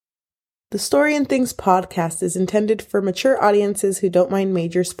The Story and Things podcast is intended for mature audiences who don't mind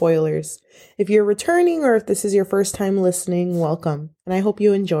major spoilers. If you're returning or if this is your first time listening, welcome, and I hope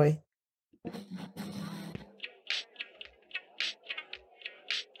you enjoy.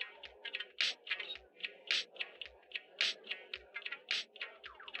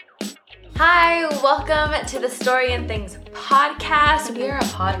 Hi, welcome to the Story and Things podcast. We are a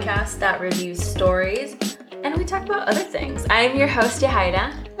podcast that reviews stories and we talk about other things. I'm your host,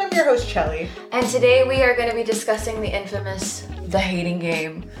 Yahaira. I'm your host, Chelly. And today we are going to be discussing the infamous The Hating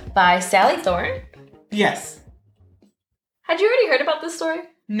Game by Sally Thorne. Yes. Had you already heard about this story?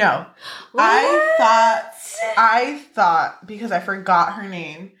 No. What? I thought, because I forgot her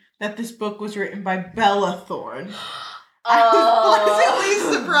name, that this book was written by Bella Thorne. I was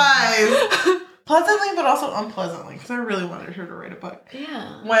pleasantly surprised. Pleasantly, but also unpleasantly, because I really wanted her to write a book.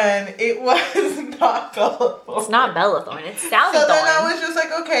 Yeah. When it was not Bella Thorne. It's not Bella Thorne, it's Sally Thorne. So then I was just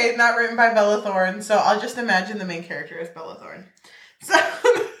like, okay, not written by Bella Thorne, so I'll just imagine the main character as Bella Thorne. So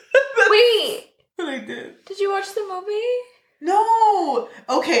Wait! what I did. Did you watch the movie? No!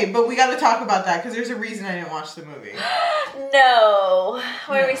 Okay, but we gotta talk about that, because there's a reason I didn't watch the movie. No.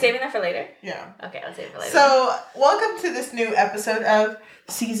 Are we saving that for later? Yeah. Okay, let's save it for later. So, welcome to this new episode of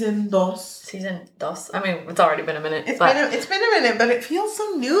Season 2. Season 2. I mean, it's already been a minute. It's been a minute, but it feels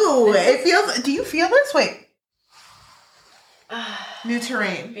so new. It feels... Do you feel this? Wait. New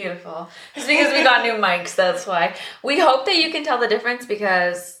terrain. Beautiful. It's because we got new mics, that's why. We hope that you can tell the difference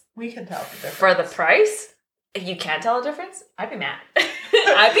because... We can tell the difference. For the price, if you can't tell the difference, I'd be mad.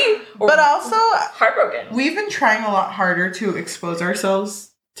 I'd be but also heartbroken. We've been trying a lot harder to expose ourselves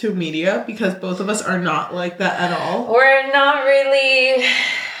to media because both of us are not like that at all. We're not really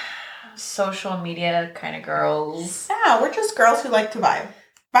social media kind of girls. Yeah, we're just girls who like to vibe.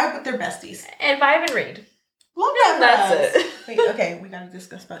 Vibe with their besties. And vibe and read. Love that. That's it. Wait, okay, we gotta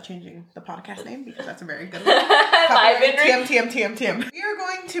discuss about changing the podcast name because that's a very good one. Vibe and read. TM. We are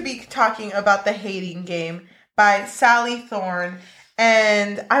going to be talking about The Hating Game by Sally Thorne.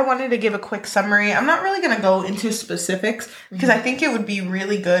 And I wanted to give a quick summary. I'm not really going to go into specifics because I think it would be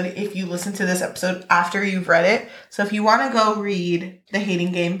really good if you listen to this episode after you've read it. So if you want to go read The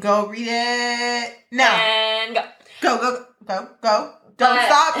Hating Game, go read it now. And go. Go. Don't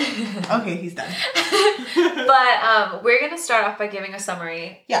stop. Okay, he's done. But we're going to start off by giving a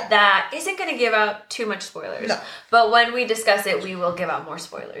summary that isn't going to give out too much spoilers. No. But when we discuss it, we will give out more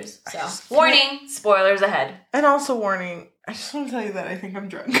spoilers. So, warning, spoilers ahead. And also warning, I just want to tell you that I think I'm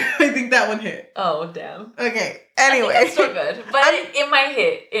drunk. I think that one hit. Oh, damn. Okay, anyway. I think that's still good. But it might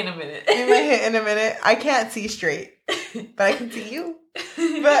hit in a minute. It might hit in a minute. I can't see straight, but I can see you.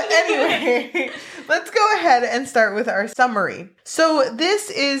 But anyway, let's go ahead and start with our summary. So this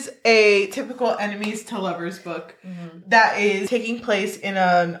is a typical enemies to lovers book that is taking place in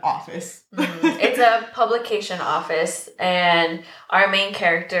an office. It's a publication office, and our main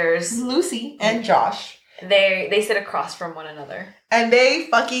characters, Lucy and Josh, they sit across from one another. And they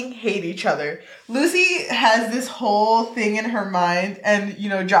fucking hate each other. Lucy has this whole thing in her mind, and, you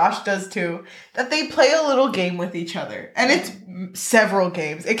know, Josh does too, that they play a little game with each other. And it's several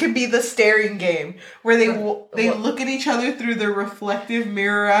games. It could be the staring game, where they look at each other through their reflective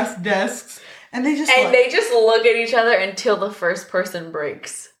mirror-ass desks, and they just look at each other until the first person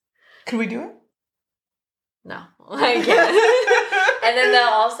breaks. Can we do it? No, I can't. And then they'll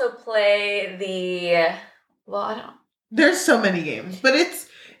also play I don't know. There's so many games, but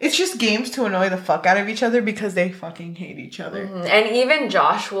it's just games to annoy the fuck out of each other because they fucking hate each other. And even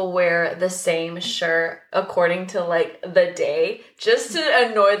Josh will wear the same shirt according to, like, the day just to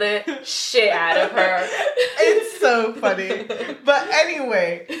annoy the shit out of her. It's so funny. But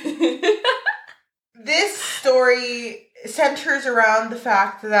anyway, this story centers around the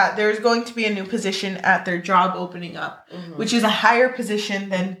fact that there's going to be a new position at their job opening up, which is a higher position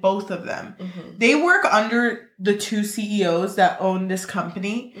than both of them. They work under the two CEOs that own this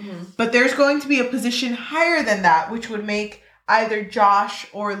company, but there's going to be a position higher than that, which would make either Josh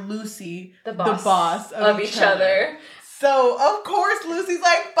or Lucy the boss of each other. So, of course, Lucy's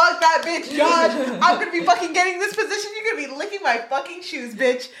like, fuck that bitch, Josh. I'm going to be fucking getting this position. You're going to be licking my fucking shoes,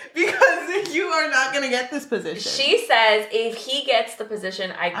 bitch, because you are not going to get this position. She says, if he gets the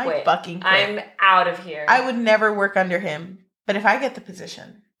position, I quit. I fucking quit. I'm out of here. I would never work under him. But if I get the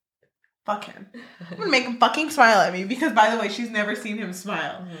position, fuck him. I'm going to make him fucking smile at me because, by the way, she's never seen him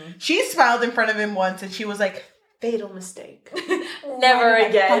smile. She smiled in front of him once and she was like, fatal mistake. Never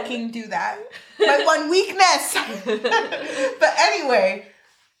again. I fucking do that. My one weakness. But anyway,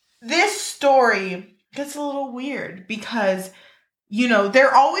 this story gets a little weird because you know,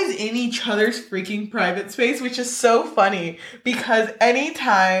 they're always in each other's freaking private space, which is so funny because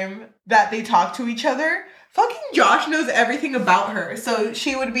anytime that they talk to each other, fucking Josh knows everything about her. So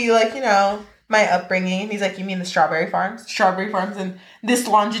she would be like, you know, my upbringing. And he's like, you mean the strawberry farms? Strawberry farms in this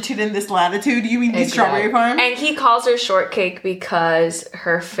longitude and this latitude? You mean these strawberry farms? And he calls her shortcake because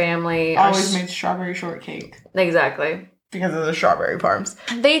her family always made strawberry shortcake. Exactly. Because of the strawberry farms.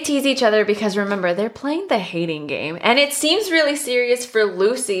 They tease each other because, remember, they're playing the hating game. And it seems really serious for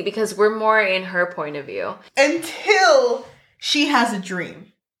Lucy because we're more in her point of view. Until she has a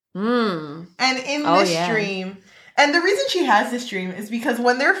dream. And in this dream... And the reason she has this dream is because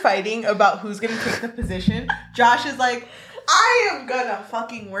when they're fighting about who's going to take the position, Josh is like, I am gonna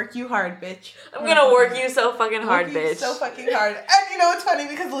fucking work you hard, bitch. I'm gonna work you so fucking hard, bitch. So fucking hard. And you know, it's funny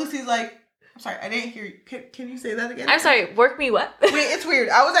because Lucy's like, I'm sorry, I didn't hear you. Can you say that again? I'm sorry, work me what? Wait, it's weird.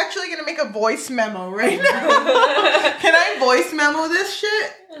 I was actually going to make a voice memo right now. Can I voice memo this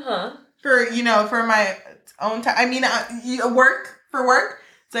shit? Uh-huh. For, you know, for my own time. I mean, work.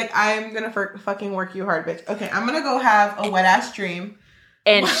 It's like, I'm going to fucking work you hard, bitch. Okay, I'm going to go have a wet-ass dream.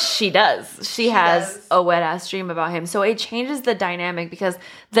 And she does. She has a wet-ass dream about him. So it changes the dynamic because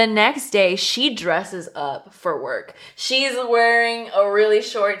the next day, she dresses up for work. She's wearing a really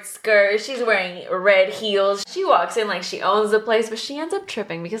short skirt. She's wearing red heels. She walks in like she owns the place, but she ends up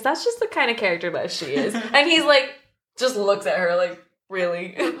tripping because that's just the kind of character that she is. And he's like, just looks at her like,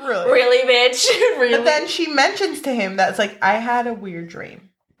 really? Really, bitch? Really? But then she mentions to him that it's like, I had a weird dream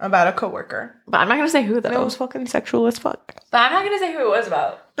about a coworker. But I'm not going to say who, though. And it was fucking sexual as fuck. But I'm not going to say who it was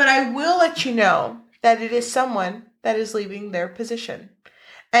about. But I will let you know that it is someone that is leaving their position.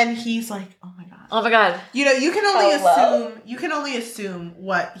 And he's like, oh my God. Oh my God. You know, you can only assume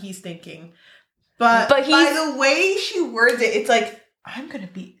what he's thinking. But by the way she words it, it's like, I'm going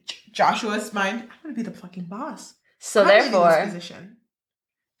to be Joshua's mind. I'm going to be the fucking boss. So therefore,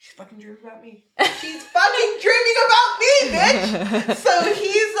 she's fucking dreaming about me. She's fucking dreaming about me, bitch. So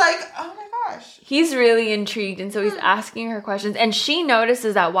he's like, oh my gosh. He's really intrigued, and so he's asking her questions. And she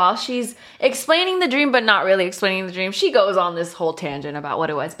notices that while she's explaining the dream, but not really explaining the dream, she goes on this whole tangent about what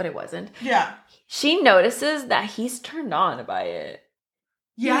it was, but it wasn't. Yeah. She notices that he's turned on by it.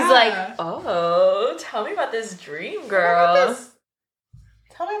 Yeah. He's like, oh, tell me about this dream, girl.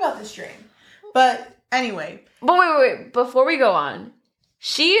 Tell me about this dream. But anyway. But wait. Before we go on,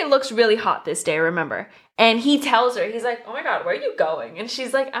 she looks really hot this day, remember? And he tells her, he's like, oh my God, where are you going? And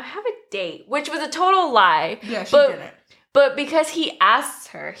she's like, I have a date, which was a total lie. Yeah, she didn't. But because he asked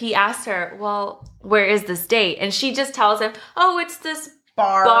her, well, where is this date? And she just tells him, oh, it's this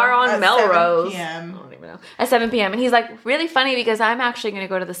bar on Melrose. 7 p.m. I don't even know. At 7 p.m. And he's like, really funny because I'm actually going to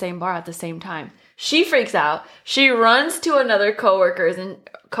go to the same bar at the same time. She freaks out. She runs to another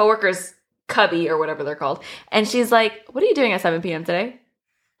coworker's cubby or whatever they're called. And she's like, what are you doing at 7 p.m. today?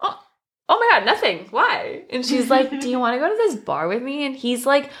 Oh my God, nothing. Why? And she's like, do you want to go to this bar with me? And he's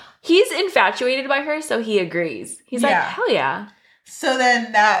like, he's infatuated by her, so he agrees. He's like, hell yeah. So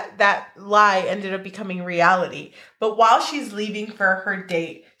then that lie ended up becoming reality. But while she's leaving for her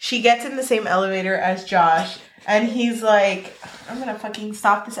date, she gets in the same elevator as Josh. And he's like, I'm going to fucking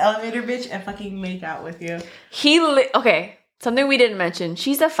stop this elevator, bitch, and fucking make out with you. Okay. Something we didn't mention,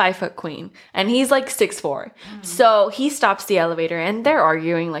 she's a 5-foot queen, and he's like 6'4". So he stops the elevator, and they're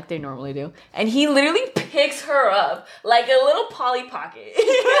arguing like they normally do. And he literally picks her up like a little Polly Pocket. And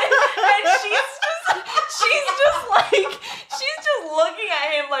she's just looking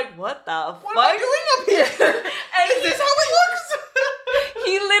at him like, what the fuck? What am I doing up here? And is this how it looks?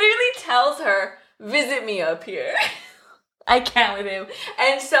 He literally tells her, visit me up here. I can't with him.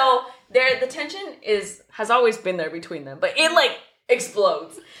 And so the tension has always been there between them, but it like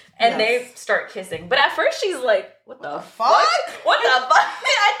explodes and they start kissing. But at first she's like, what the fuck? What the fuck?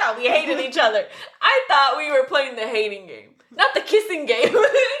 I thought we hated each other. I thought we were playing the hating game, not the kissing game.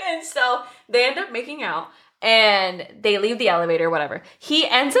 And so they end up making out and they leave the elevator, whatever. He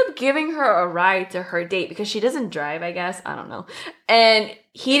ends up giving her a ride to her date because she doesn't drive, I guess. I don't know. And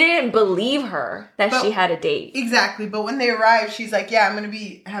he didn't believe her that she had a date. Exactly. But when they arrive, she's like, yeah, I'm going to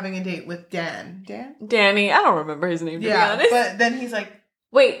be having a date with Dan. Danny. I don't remember his name, to be honest. But then he's like...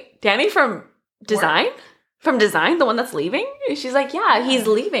 Wait, Danny from Design? What? From Design? The one that's leaving? She's like, yeah, he's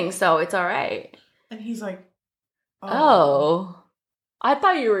leaving, so it's all right. And he's like... Oh my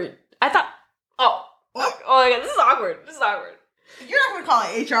God, this is awkward. You're not going to call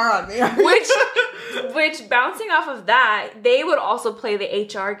it HR on me. Which bouncing off of that, they would also play the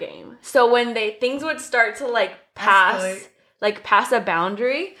HR game. So when things would start to like pass a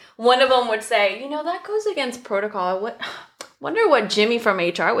boundary, one of them would say, that goes against protocol. Wonder what Jimmy from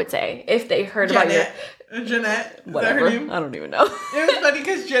HR would say if they heard Jeanette. about Jeanette. Is whatever. that her name? I don't even know. It was funny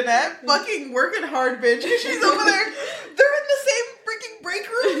because Jeanette fucking working hard, bitch. Because she's over there. They're in the same freaking break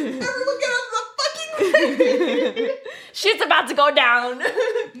room. Everyone get out of the fucking way. Shit's about to go down.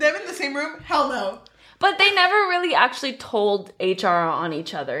 Them in the same room? Hell no. But they never really actually told HR on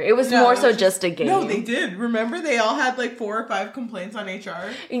each other. It was more so just a game. No, they did. Remember, they all had like 4 or 5 complaints on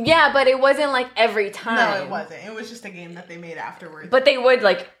HR? Yeah, but it wasn't like every time. No, it wasn't. It was just a game that they made afterwards. But they would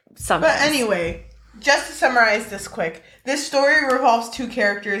like sometimes. But anyway, just to summarize this quick, this story revolves 2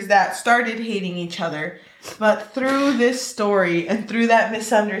 characters that started hating each other, but through this story and through that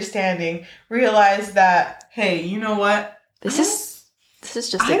misunderstanding, realized that, hey, you know what? This is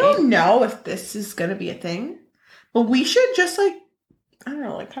just a game. I don't know if this is going to be a thing, but we should just like, I don't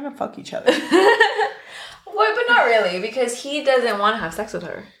know, like kind of fuck each other. Well, but not really, because he doesn't want to have sex with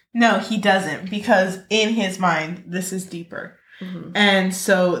her. No, he doesn't, because in his mind, this is deeper. Mm-hmm. And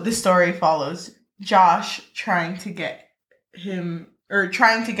so the story follows Josh trying to get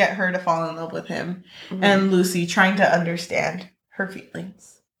her to fall in love with him, mm-hmm. and Lucy trying to understand her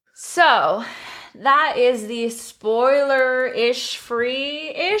feelings. So that is the spoiler-ish,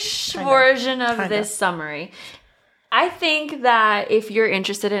 free-ish version of this summary. I think that if you're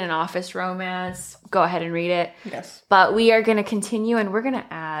interested in an office romance, go ahead and read it. Yes. But we are going to continue, and we're going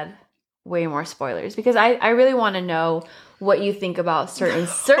to add way more spoilers, because I really want to know what you think about certain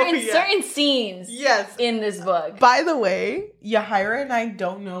scenes in this book. By the way, Yahaira and I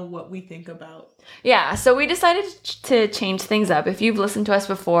don't know what we think about. Yeah, so we decided to change things up. If you've listened to us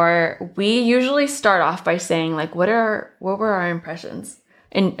before, we usually start off by saying, like, what were our impressions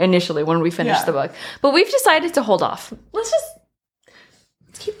initially when we finished the book. But we've decided to hold off. Let's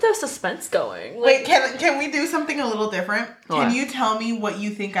keep the suspense going. Wait, can we do something a little different? What? Can you tell me what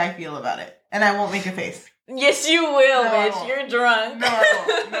you think I feel about it? And I won't make a face. Yes, you will, bitch. You're drunk. No, I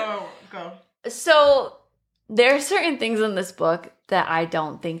won't. No, I won't. Go. So there are certain things in this book that I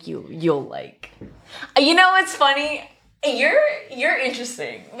don't think you'll like. You know what's funny? You're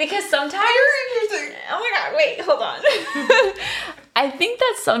interesting, because sometimes you're interesting. Oh my god! Wait, hold on. I think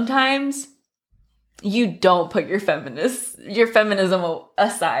that sometimes you don't put your feminism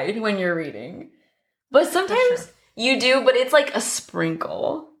aside when you're reading, but sometimes you do. But it's like a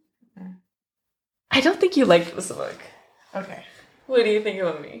sprinkle. I don't think you liked this book. Okay. What do you think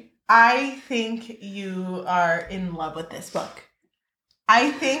of me? I think you are in love with this book.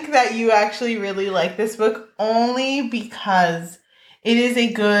 I think that you actually really like this book only because it is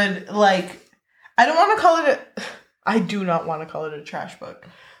a good, like, I do not want to call it a trash book.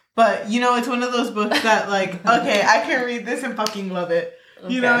 But, you know, it's one of those books that, like, okay, I can read this and fucking love it.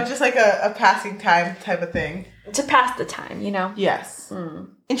 Okay. You know, just like a passing time type of thing. To pass the time, you know? Yes.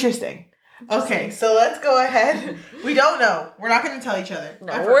 Interesting. Okay, so let's go ahead. We don't know. We're not going to tell each other.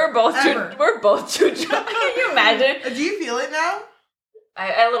 No, we're both too drunk. Can you imagine? Do you feel it now?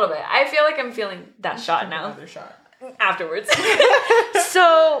 A little bit. I feel like I'm feeling that shot now. Another shot. Afterwards.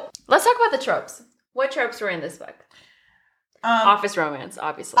 So, let's talk about the tropes. What tropes were in this book? Office romance,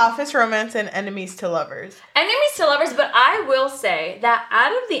 obviously. Office romance and enemies to lovers. Enemies to lovers, but I will say that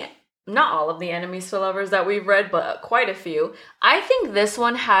out of not all of the enemies to lovers that we've read, but quite a few, I think this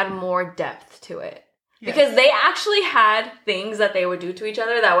one had more depth to it. Yes. Because they actually had things that they would do to each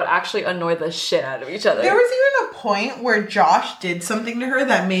other that would actually annoy the shit out of each other. There was even a point where Josh did something to her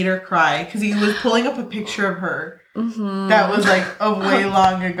that made her cry, because he was pulling up a picture of her that was like way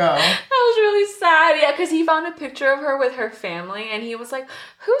long ago. That was really sad. Yeah, because he found a picture of her with her family, and he was like,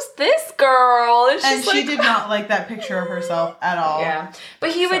 "Who's this girl?" And she did not like that picture of herself at all. Yeah, but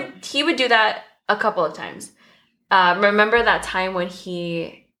he would do that a couple of times. Remember that time when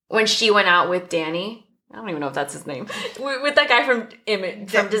she went out with Danny? I don't even know if that's his name. With that guy from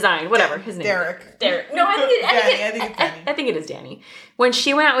Design, whatever his name. Derek. No, I think it is Danny. When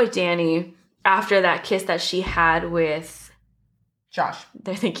she went out with Danny after that kiss that she had with Josh.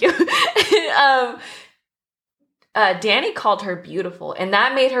 Thank you. Danny called her beautiful, and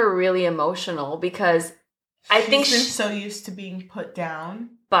that made her really emotional because I think she's been so used to being put down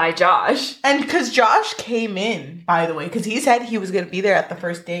by Josh. And because Josh came in, by the way, because he said he was going to be there at the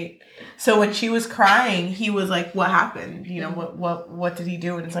first date. So when she was crying, he was like, "What happened? You know, what did he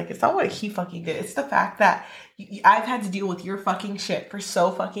do?" And it's like, it's not what he fucking did. It's the fact that I've had to deal with your fucking shit for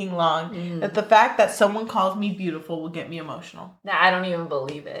so fucking long that the fact that someone calls me beautiful will get me emotional. Nah, I don't even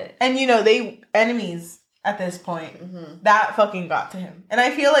believe it. And you know, they enemies at this point. That fucking got to him. And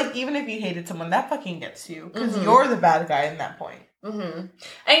I feel like even if you hated someone, that fucking gets to you because you're the bad guy in that point. And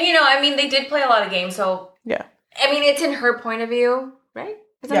you know, I mean, they did play a lot of games, so yeah. I mean, it's in her point of view, right?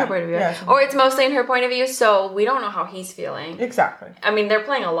 It's in her point of view. Yeah. Or it's mostly in her point of view, so we don't know how he's feeling. Exactly. I mean, they're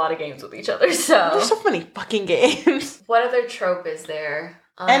playing a lot of games with each other, so... There's so many fucking games. What other trope is there?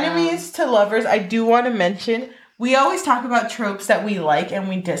 Enemies to lovers, I do want to mention, we always talk about tropes that we like and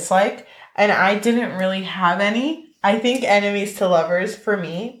we dislike, and I didn't really have any. I think enemies to lovers, for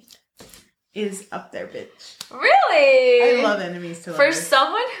me, is up there, bitch. Really? I love enemies to lovers. For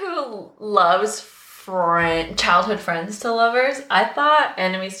someone who loves childhood friends to lovers, I thought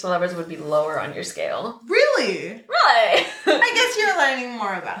enemies to lovers would be lower on your scale. Really? Really? I guess you're learning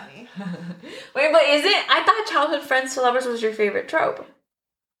more about me. Wait, but is it? I thought childhood friends to lovers was your favorite trope.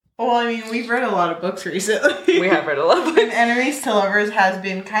 Well, I mean, we've read a lot of books recently. We have read a lot of books. And enemies to lovers has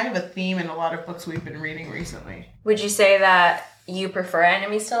been kind of a theme in a lot of books we've been reading recently. Would you say that you prefer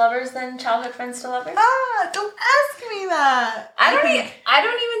enemies to lovers than childhood friends to lovers? Don't ask me that. I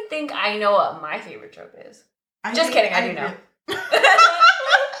don't even think I know what my favorite trope is. Just kidding, I do know.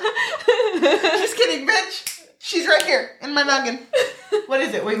 Just kidding, bitch. She's right here in my noggin. What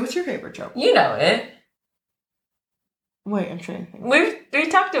is it? Wait, what's your favorite trope? You know it. Wait, I'm trying to think. We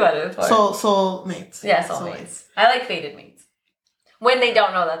talked about it before. Soul mates. Yeah, soul mates. I like fated mates. When they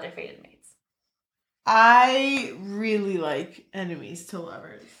don't know that they're fated mates. I really like enemies to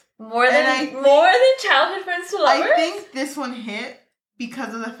lovers. More than childhood friends to lovers? I think this one hit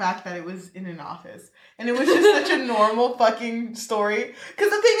because of the fact that it was in an office. And it was just such a normal fucking story.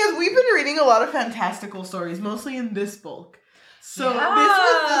 Because the thing is, we've been reading a lot of fantastical stories, mostly in this book. So this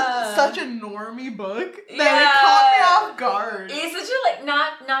was such a normie book that it caught me off guard. It's such a,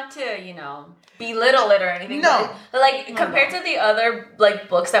 not to, belittle it or anything. No. But compared to the other,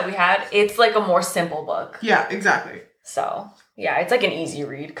 books that we had, it's, a more simple book. Yeah, exactly. So, yeah, it's, an easy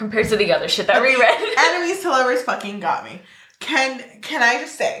read compared to the other shit that we read. Enemies to lovers fucking got me. Can I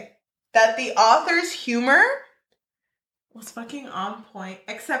just say that the author's humor was fucking on point,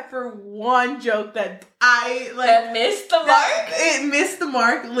 except for one joke that that missed the mark. It missed the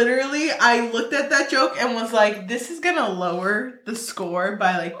mark. Literally, I looked at that joke and was like, "This is gonna lower the score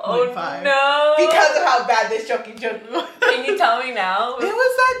by 0.5." Oh no! Because of how bad this joke was. Can you tell me now? It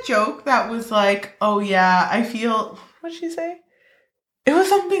was that joke that was like, "Oh yeah, I feel." What'd she say? It was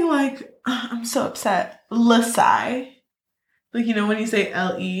something like, "I'm so upset." Lasai. When you say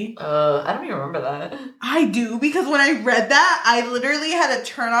L-E. I don't even remember that. I do, because when I read that, I literally had to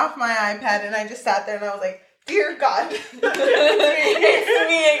turn off my iPad, and I just sat there, and I was like, dear God. It's me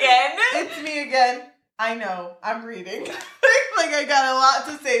again. It's me again. I know. I'm reading. I got a lot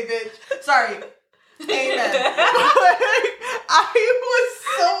to say, bitch. Sorry. Amen. I was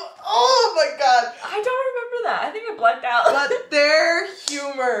so... Oh, my God. I don't remember that. I think I blacked out. But their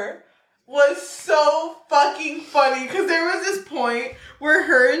humor was so fucking funny, because there was this point where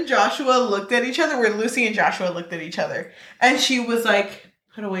her and Joshua looked at each other, where Lucy and Joshua looked at each other, and she was like,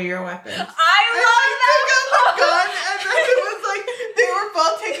 "Put away your weapons." I love that. She took out the gun, and then it was like they were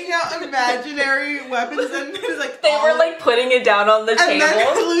both taking out imaginary weapons, and it was like they were putting it down on the table. And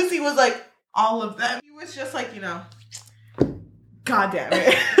then Lucy was like, "All of them." He was just like, God damn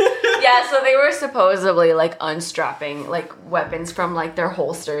it. Yeah, so they were supposedly unstrapping weapons from their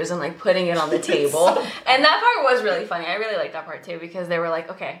holsters and putting it on the table. And that part was really funny. I really liked that part too, because they were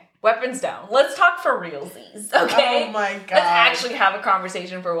okay, weapons down. Let's talk for realsies, okay? Oh my God. Let's actually have a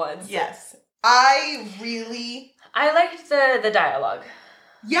conversation for once. Yes. I liked the dialogue.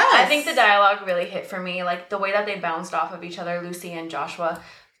 Yes. I think the dialogue really hit for me. The way that they bounced off of each other, Lucy and Joshua,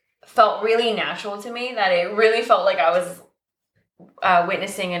 felt really natural to me, that it really felt like I was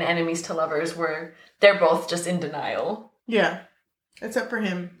witnessing an enemies to lovers where they're both just in denial. Yeah. Except for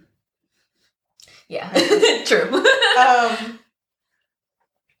him. Yeah. True.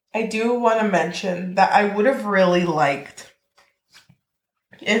 I do want to mention that I would have really liked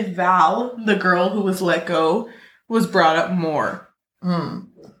if Val, the girl who was let go, was brought up more.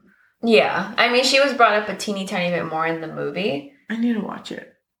 Yeah. I mean, she was brought up a teeny tiny bit more in the movie. I need to watch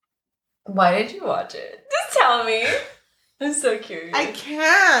it. Why did you watch it? Just tell me. I'm so curious. I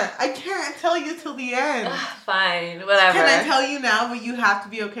can't tell you till the end. Fine, whatever. Can I tell you now, but you have to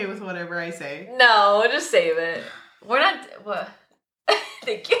be okay with whatever I say? No, just save it. We're not... What?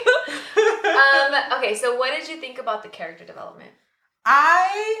 Thank you. Okay, so what did you think about the character development?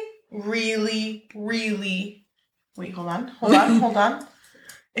 I really... Wait, hold on.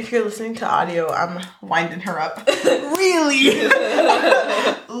 If you're listening to audio, I'm winding her up. Really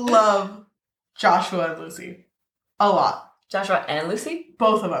love Joshua and Lucy. A lot. Joshua and Lucy?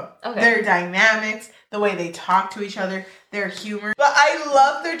 Both of them. Okay. Their dynamics, the way they talk to each other, their humor. But I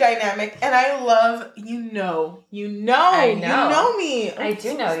love their dynamic, and I love, you know me. I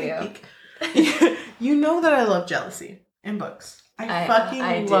do know you. You know that I love jealousy in books. I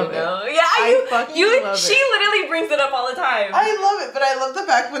fucking love it. Yeah, she literally brings it up all the time. I love it, but I love the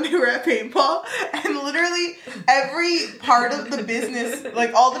fact when they were at paintball and literally every part of the business,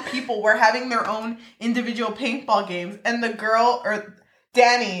 like all the people were having their own individual paintball games, and the girl, or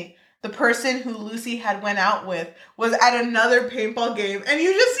Danny, the person who Lucy had went out with, was at another paintball game, and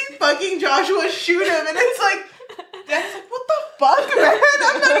you just see fucking Joshua shoot him, and it's like, Danny's like, what the fuck, man?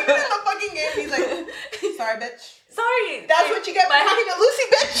 I'm not even in the fucking game. He's like, sorry, bitch. Sorry. That's what you get for talking to Lucy,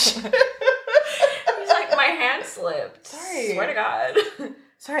 bitch. He's like, my hand slipped. Sorry. Swear to God.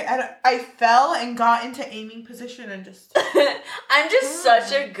 Sorry, I fell and got into aiming position and just... I'm just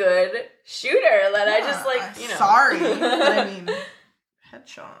such a good shooter that I just Sorry, but I mean,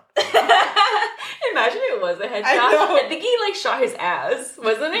 headshot. Imagine it was a headshot. I think he shot his ass,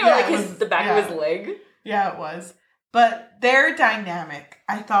 wasn't it? Yeah, or the back of his leg. Yeah, it was. But their dynamic,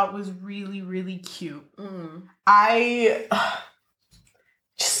 I thought, was really, really cute. I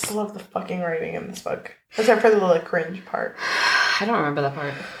just love the fucking writing in this book. Except for the little cringe part. I don't remember that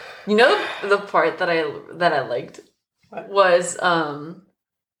part. You know the part that I liked was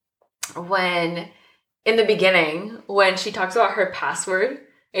when in the beginning when she talks about her password,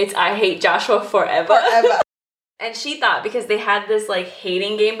 it's I hate Joshua forever. And she thought because they had this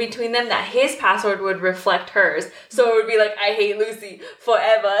hating game between them that his password would reflect hers. So it would be like, I hate Lucy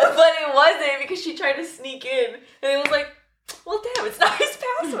forever. But it wasn't because she tried to sneak in. And it was like, well, damn, it's not his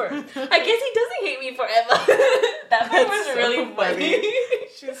password. I guess he doesn't hate me forever. That part was so really funny.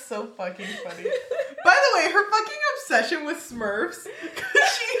 She's so fucking funny. By the way, her fucking obsession with Smurfs. Because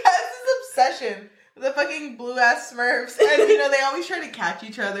she has this obsession with the fucking blue-ass Smurfs. And, they always try to catch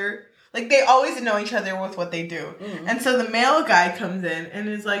each other. They always know each other with what they do. And so the male guy comes in and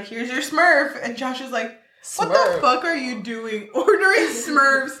is like, here's your Smurf. And Josh is like, what the fuck are you doing ordering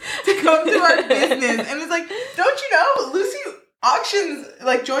Smurfs to come to our business? And it's like, don't you know, Lucy auctions,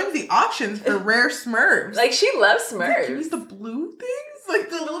 joins the auctions for rare Smurfs. She loves Smurfs. Here's the blue things?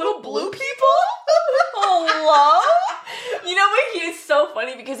 The little blue people? Hello? You know what? He is so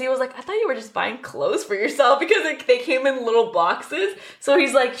funny because he was like, I thought you were just buying clothes for yourself because they came in little boxes. So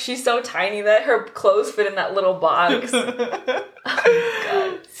he's like, she's so tiny that her clothes fit in that little box. Oh my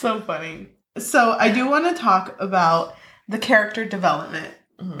God. So funny. So I do want to talk about the character development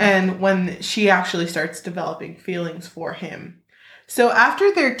and when she actually starts developing feelings for him. So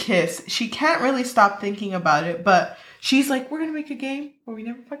after their kiss, she can't really stop thinking about it, but she's like, we're going to make a game where we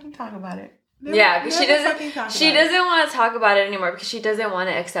never fucking talk about it. Because she doesn't want to talk about it anymore because she doesn't want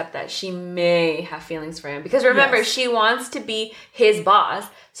to accept that she may have feelings for him. Because remember, she wants to be his boss.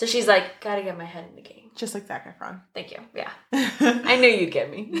 So she's like, gotta get my head in the game. Just like Zac Efron. Thank you. Yeah. I knew you'd get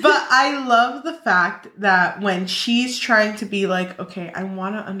me. But I love the fact that when she's trying to be like, okay, I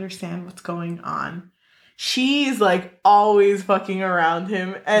want to understand what's going on. She's always fucking around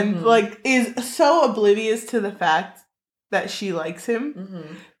him and is so oblivious to the fact that she likes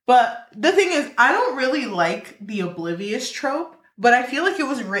him. But the thing is, I don't really like the oblivious trope, but I feel like it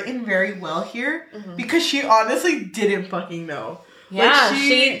was written very well here because she honestly didn't fucking know. Yeah,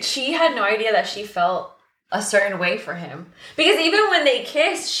 she had no idea that she felt a certain way for him. Because even when they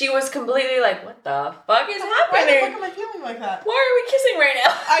kissed, she was completely like, what the fuck is happening? Why the fuck am I feeling like that? Why are we kissing right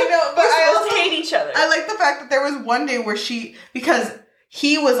now? I know, but I also hate each other. I like the fact that there was one day where because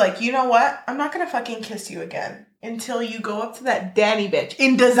he was like, you know what? I'm not going to fucking kiss you again until you go up to that Danny bitch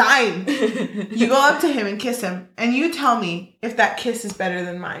in design. You go up to him and kiss him, and you tell me if that kiss is better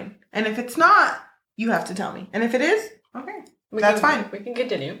than mine. And if it's not, you have to tell me. And if it is, okay. That's fine. We can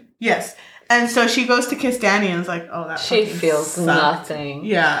continue. Yes. And so she goes to kiss Danny and is like, oh, that she feels sucked. Nothing.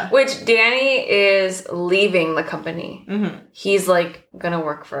 Yeah. Which Danny is leaving the company. He's gonna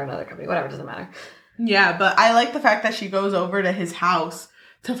work for another company. Whatever, doesn't matter. Yeah, but I like the fact that she goes over to his house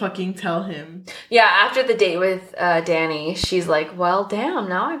to fucking tell him. Yeah, after the date with Danny, she's like, well, damn,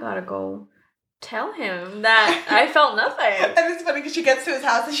 now I gotta go tell him that I felt nothing. And it's funny because she gets to his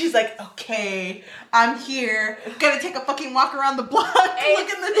house and she's like, okay, I'm here. Gonna take a fucking walk around the block. Look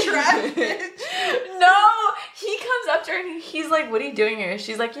in the trash. No, he comes up to her and he's like, what are you doing here?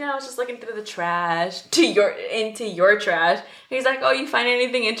 She's like, I was just looking through the trash into your trash. And he's like, oh, you find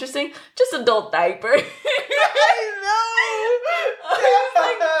anything interesting? Just adult diaper. I know. I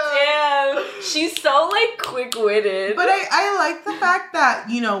was like, damn. She's so quick-witted. But I like the fact that,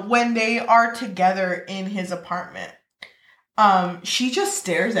 when they are together in his apartment, she just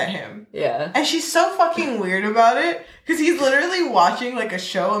stares at him. Yeah. And she's so fucking weird about it because he's literally watching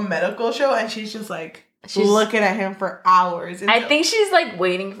a medical show, and she's just she's looking at him for hours. I think she's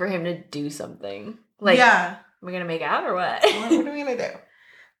waiting for him to do something. Yeah. We're gonna make out or what? What are we gonna do?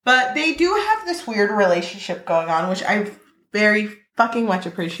 But they do have this weird relationship going on, which I very fucking much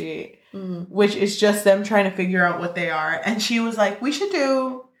appreciate, which is just them trying to figure out what they are. And she was like, we should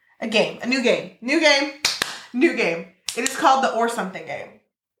do a new game. It is called the Or Something game.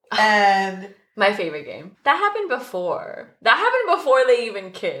 And my favorite game. That happened before they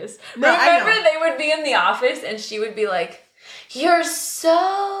even kissed. Remember they would be in the office and she would be like, you're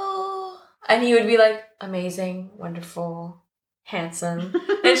so... And he would be like, amazing, wonderful, handsome.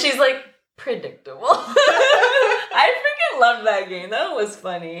 And she's like, predictable. I freaking loved that game. That was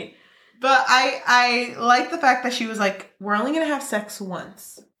funny. But I like the fact that she was like, we're only going to have sex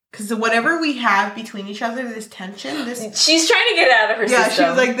once. Because whatever we have between each other, this tension, she's trying to get it out of her system. Yeah, she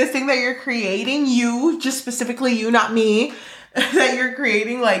was like, this thing that you're creating, you, just specifically you, not me, that you're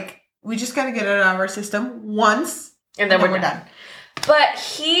creating, like, we just got to get it out of our system once. And then we're done. But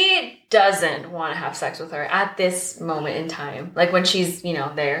he doesn't want to have sex with her at this moment in time. Like when she's,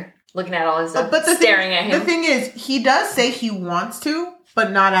 there looking at all his stuff, staring at him. The thing is, he does say he wants to,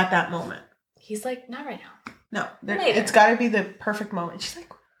 but not at that moment. He's like, not right now. No, it's got to be the perfect moment. She's like,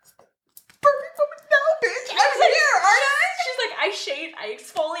 perfect moment now, bitch. I'm here, aren't I? She's like, I shaved, I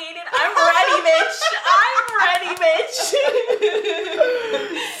exfoliated, I'm ready,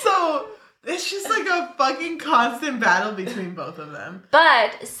 bitch. So... it's just like a fucking constant battle between both of them.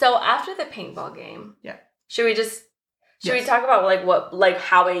 But so after the paintball game, should we talk about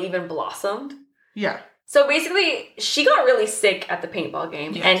how it even blossomed? Yeah. So basically, she got really sick at the paintball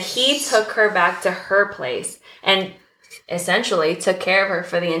game, and he took her back to her place and essentially took care of her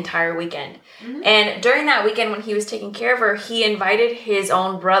for the entire weekend. Mm-hmm. And during that weekend, when he was taking care of her, he invited his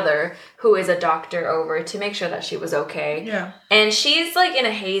own brother, who is a doctor, over to make sure that she was okay. Yeah. And she's like in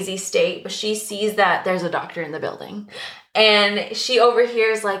a hazy state, but she sees that there's a doctor in the building. And she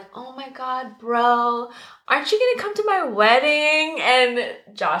overhears like, oh my God, bro, aren't you going to come to my wedding? And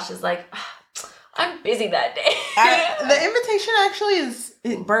Josh is like, I'm busy that day. The invitation actually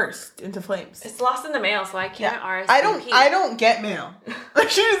it burst into flames. It's lost in the mail, so I can't RSVP. I don't get mail.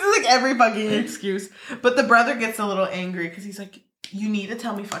 She uses like every fucking excuse. But the brother gets a little angry because he's like, you need to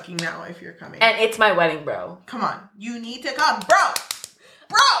tell me fucking now if you're coming. And it's my wedding, bro. Come on. You need to come, bro.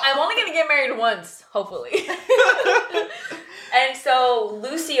 I'm only going to get married once, hopefully. And so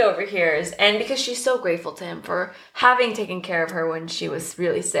Lucy overhears, and because she's so grateful to him for having taken care of her when she was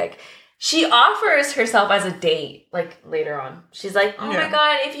really sick, she offers herself as a date, like, later on. She's like, oh my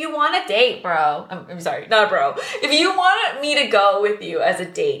God, if you want a date, bro. I'm sorry, not bro. If you want me to go with you as a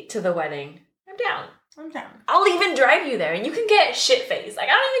date to the wedding, I'm down. I'll even drive you there, and you can get shit-faced. Like,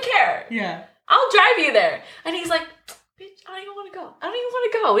 I don't even care. Yeah. I'll drive you there. And he's like, bitch, I don't even want to go.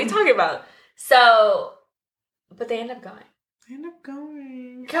 What are you talking about? So, but they end up going. Can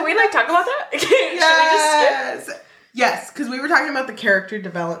we, talk about that? Yes. Should we just skip? Yes, because we were talking about the character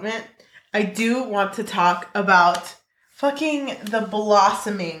development. I do want to talk about fucking the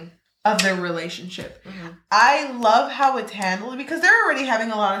blossoming of their relationship. Mm-hmm. I love how it's handled because they're already having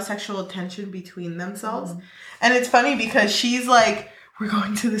a lot of sexual tension between themselves. Mm-hmm. And it's funny because she's like, we're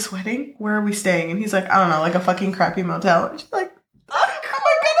going to this wedding? Where are we staying? And he's like, I don't know, like a fucking crappy motel. And she's like, am I gonna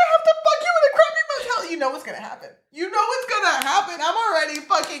have to fuck you in a crappy motel? You know what's gonna happen. I'm already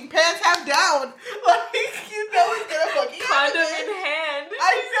fucking pants half down. Like, you know it's gonna fucking happen. Condom in hand. I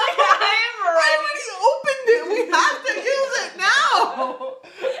already opened it. We have to use it now.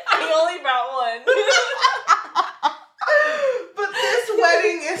 I only brought one. But this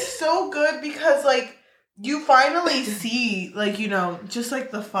wedding is so good because, like, you finally see, like, just,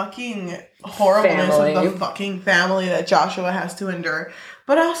 like, the fucking horribleness of the fucking family that Joshua has to endure.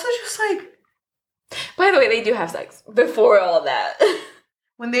 But also just, like... By the way, they do have sex before all that.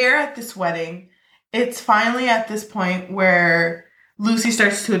 When they're at this wedding, it's finally at this point where Lucy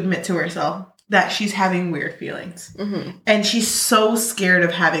starts to admit to herself that she's having weird feelings. Mm-hmm. And she's so scared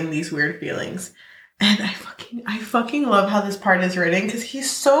of having these weird feelings. And I fucking love how this part is written because he's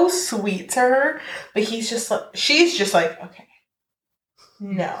so sweet to her, but she's just like, okay,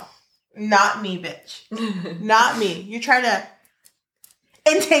 no, not me, bitch. Not me. You're trying to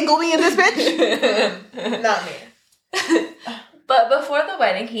entangle me in this bitch? Not me. But before the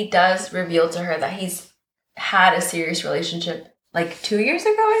wedding, he does reveal to her that he's had a serious relationship like 2 years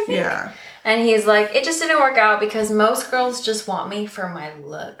ago, I think. Yeah. And he's like, it just didn't work out because most girls just want me for my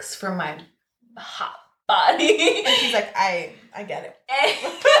looks, for my hot body. And she's like, I get it.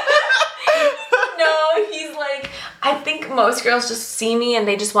 No, he's like, I think most girls just see me and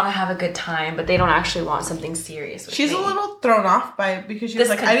they just want to have a good time, but they don't actually want something serious with She's me. A little thrown off by it because she's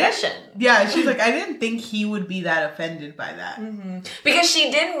like, she's like, I didn't think he would be that offended by that. Mm-hmm. Because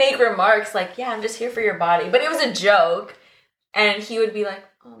she did make remarks like, yeah, I'm just here for your body. But it was a joke. And he would be like,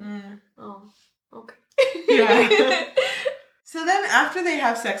 oh, okay. Yeah. So then after they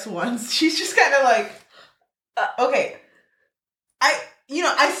have sex once, she's just kind of like, okay,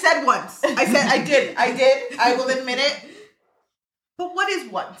 I said once. I did. I will admit it. But what is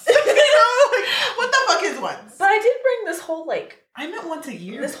once? What the fuck is once? But I did bring this whole, I meant once a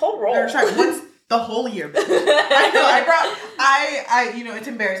year. This whole roll. Or, sorry, once the whole year. I it's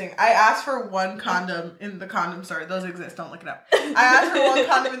embarrassing. I asked for one condom in the condom store. Those exist. Don't look it up. I asked for one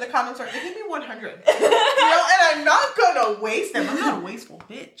condom in the condom store. They gave me 100. And I'm not gonna waste them. I'm not a wasteful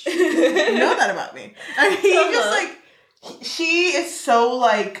bitch. You know that about me. And he just, she is so,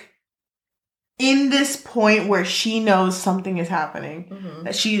 in this point where she knows something is happening,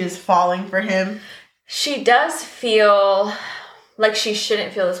 that she is falling for him. She does feel like she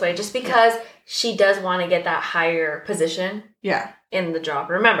shouldn't feel this way just because she does want to get that higher position in the job.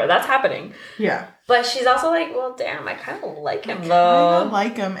 Remember, that's happening. Yeah. But she's also like, well, damn, I kind of like him, though. I kind of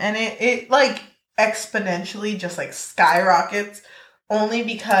like him. And it exponentially just, skyrockets only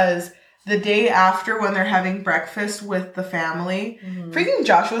because the day after when they're having breakfast with the family, freaking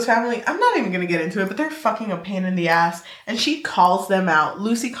Joshua's family, I'm not even going to get into it, but they're fucking a pain in the ass. And she calls them out.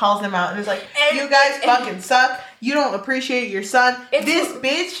 Lucy calls them out and is like, you guys fucking suck. You don't appreciate your son. This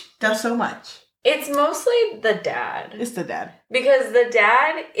bitch does so much. It's mostly the dad. It's the dad. Because the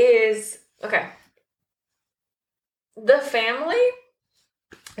dad is... Okay. The family...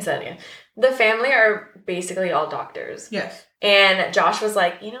 I said it again. The family are basically all doctors. Yes. And Josh was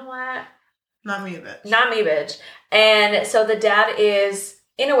like, you know what? Not me, bitch. Not me, bitch. And so the dad is,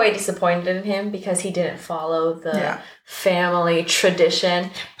 in a way, disappointed in him because he didn't follow the family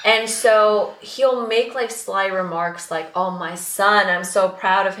tradition. And so he'll make, sly remarks like, oh, my son, I'm so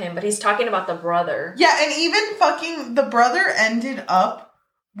proud of him. But he's talking about the brother. Yeah, and even fucking the brother ended up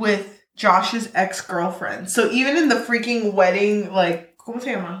with Josh's ex-girlfriend. So even in the freaking wedding, ¿cómo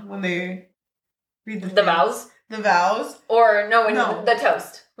se llama? When they read the vows? The vows. Or, no, the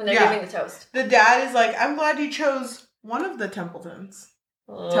toast. When they're giving the toast. The dad is like, I'm glad you chose one of the Templetons.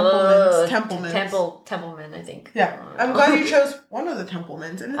 Templeman, I think. Yeah. I'm glad you chose one of the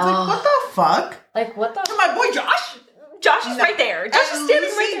Templemans. And it's what the fuck? What the... My boy Josh? Josh is right there. Josh is standing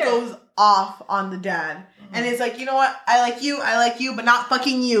right there. Lucy goes off on the dad. And it's like, you know what? I like you, but not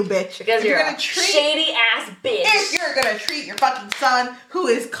fucking you, bitch. Because you're a shady ass bitch. If you're gonna treat your fucking son, who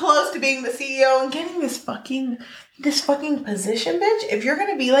is close to being the CEO and getting this fucking position, bitch, if you're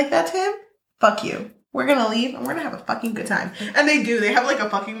gonna be like that to him, fuck you. We're gonna leave and we're gonna have a fucking good time. And they do. They have a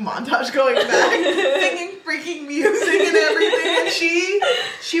fucking montage going back, singing freaking music and everything. And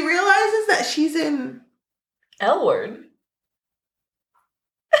she realizes that she's in L Word.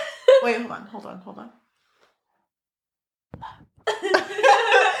 Wait, hold on.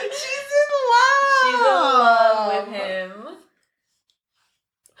 She's in love with him.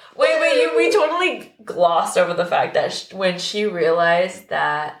 Wait, we totally glossed over the fact that when she realized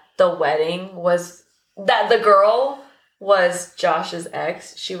that the wedding was, that the girl was Josh's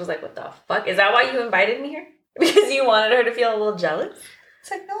ex, she was like, what the fuck? Is that why you invited me here? Because you wanted her to feel a little jealous?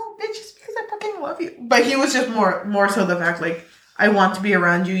 It's like, no, bitch, it's because I fucking love you. But he was just more so the fact, I want to be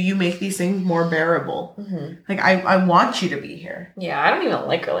around you. You make these things more bearable. Mm-hmm. I want you to be here. Yeah, I don't even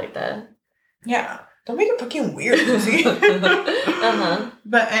like her like that. Yeah. Don't make it fucking weird, Lucy.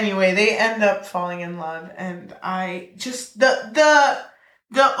 But anyway, they end up falling in love. And I just... The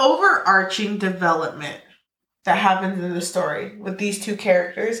overarching development that happens in the story with these two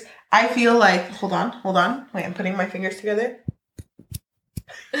characters, I feel like... Hold on. Wait, I'm putting my fingers together.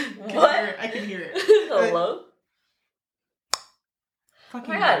 What? I can hear it. Hello?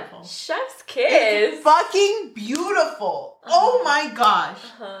 Fucking oh my beautiful. God, chef's kiss. It's fucking beautiful. Oh my gosh.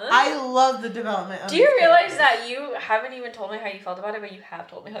 I love the development of Do you realize that you haven't even told me how you felt about it, but you have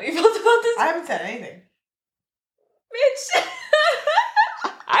told me how you felt about this? I haven't said anything. Bitch.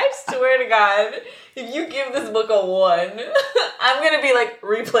 I swear to God, if you give this book a 1, I'm gonna be like,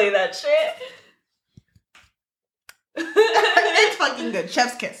 replay that shit. It's fucking good.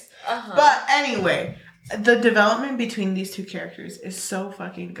 Chef's kiss. But anyway... The development between these two characters is so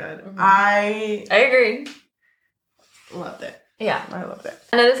fucking good. Mm-hmm. I agree. Loved it. Yeah. I loved it.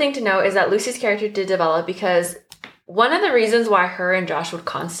 Another thing to note is that Lucy's character did develop because one of the reasons why her and Josh would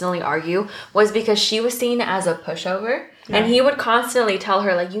constantly argue was because she was seen as a pushover. Yeah. And he would constantly tell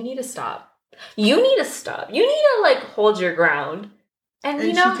her, you need to stop. You need to stop. You need to, hold your ground. And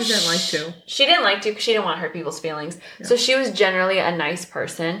you know, she didn't like to. She didn't like to because she didn't want to hurt people's feelings. Yeah. So she was generally a nice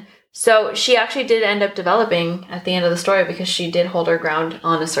person. So she actually did end up developing at the end of the story because she did hold her ground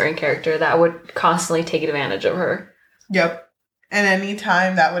on a certain character that would constantly take advantage of her. Yep. And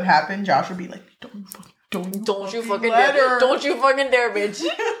anytime that would happen, Josh would be like, don't you fucking dare. Don't you fucking dare, bitch.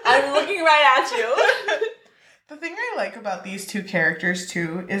 I'm looking right at you. The thing I like about these two characters,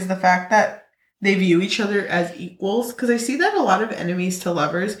 too, is the fact that they view each other as equals. Because I see that a lot of enemies to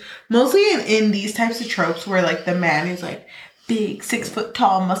lovers, mostly in these types of tropes where, like, the man is, like, big, 6 foot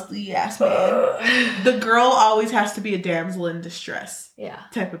tall, muscly ass man. The girl always has to be a damsel in distress. Yeah.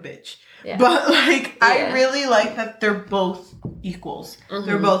 Type of bitch. Yeah. But, like, I really like that they're both equals. Mm-hmm.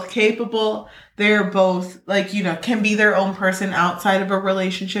 They're both capable. They're both, like, you know, can be their own person outside of a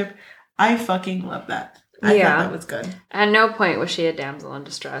relationship. I fucking love that. I thought that was good. At no point was she a damsel in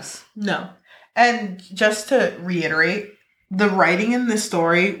distress. No. And just to reiterate, the writing in this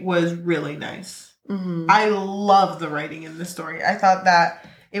story was really nice. Mm-hmm. I love the writing in this story. I thought that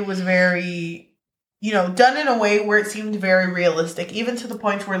it was very, you know, done in a way where it seemed very realistic, even to the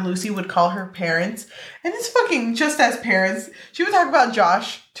point where Lucy would call her parents. And it's fucking just as parents. She would talk about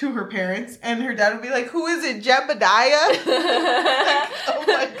Josh to her parents, and her dad would be like, "Who is it, Jebediah?" Like, oh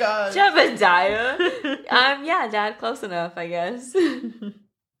my god. Jebediah? Yeah, Dad, close enough, I guess.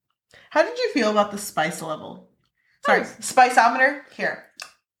 How did you feel about the spice level? Sorry, spiceometer? Here.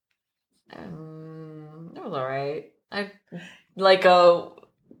 It was alright. I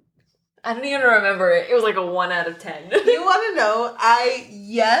don't even remember it. It was like a 1 out of 10. You want to know?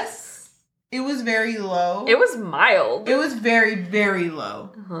 Yes, it was very low. It was mild. It was very, very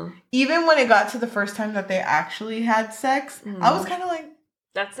low. Uh-huh. Even when it got to the first time that they actually had sex, I was kind of like,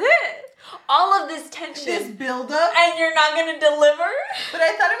 that's it? All of this tension. This build-up. And you're not going to deliver? But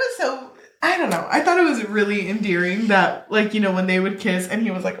I thought it was so... I don't know. I thought it was really endearing that, like, you know, when they would kiss and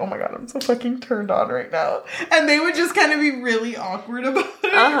he was like, "Oh my god, I'm so fucking turned on right now." And they would just kind of be really awkward about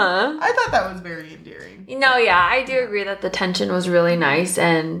it. Uh-huh. I thought that was very endearing. No, yeah, I do agree that the tension was really nice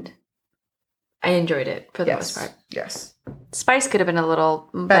and I enjoyed it for the most part. Yes. Spice could have been a little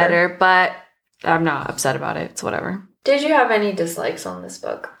better, but I'm not upset about it. It's whatever. Did you have any dislikes on this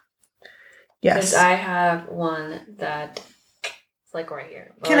book? Yes. Because I have one that... like right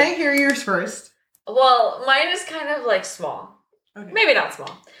here. Can I hear yours first? Well, mine is kind of like small. Okay. Maybe not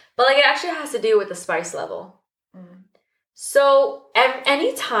small. But like it actually has to do with the spice level. Mm. So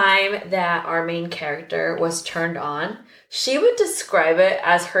any time that our main character was turned on, she would describe it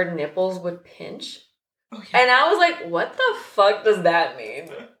as her nipples would pinch. Oh, yeah. And I was like, what the fuck does that mean?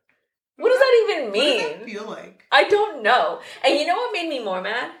 What does that even mean? What does that feel like? I don't know. And you know what made me more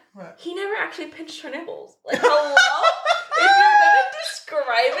mad? What? He never actually pinched her nipples. Like, hello? If you're gonna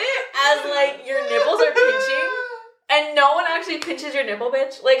describe it as, like, your nipples are pinching, and no one actually pinches your nipple,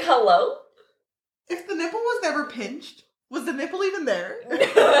 bitch, like, hello? If the nipple was never pinched, was the nipple even there?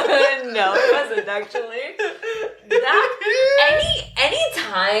 No, it wasn't, actually. Any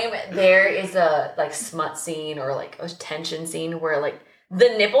time there is a, like, smut scene or, like, a tension scene where, like,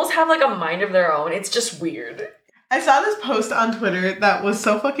 the nipples have, like, a mind of their own, it's just weird. I saw this post on Twitter that was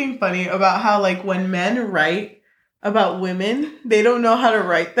so fucking funny about how, like, when men write about women, they don't know how to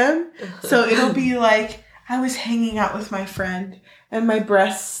write them. So it'll be like, I was hanging out with my friend and my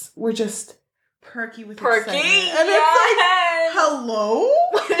breasts were just perky with excitement. And it's like, hello?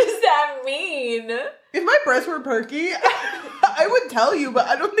 What does that mean? If my breasts were perky, I would tell you, but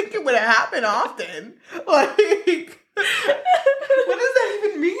I don't think it would happen often. Like, what does that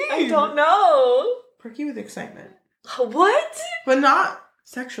even mean? I don't know. Perky with excitement. What? But not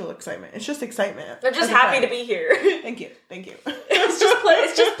sexual excitement. It's just excitement. I'm just happy to be here. Thank you. It's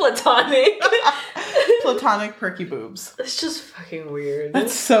just platonic. Platonic perky boobs. It's just fucking weird.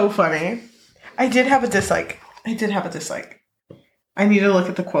 That's so funny. I did have a dislike. I need to look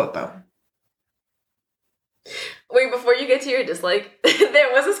at the quote, though. Wait, before you get to your dislike,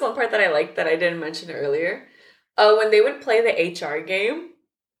 there was this one part that I liked that I didn't mention earlier. When they would play the HR game.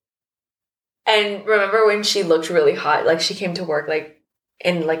 And remember when she looked really hot, like she came to work like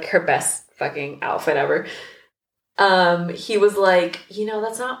in like her best fucking outfit ever. He was like, you know,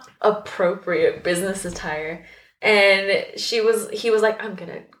 that's not appropriate business attire. And he was like, I'm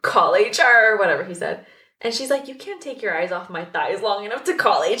gonna call HR or whatever he said. And she's like, you can't take your eyes off my thighs long enough to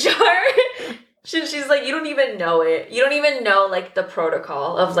call HR. She's like, you don't even know it. You don't even know like the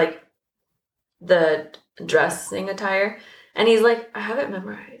protocol of like the dressing attire. And he's like, I have it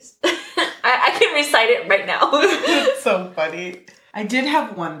memorized. I can recite it right now. It's so funny. I did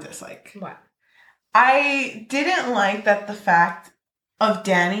have one dislike. What? I didn't like that the fact of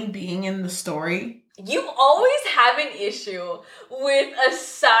Danny being in the story. You always have an issue with a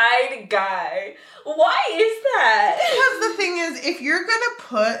side guy. Why is that? Because the thing is, if you're gonna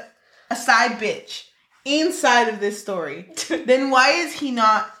put a side bitch inside of this story, then why is he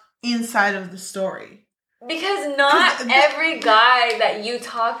not inside of the story? Because not every guy that you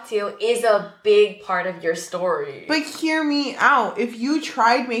talk to is a big part of your story. But hear me out. If you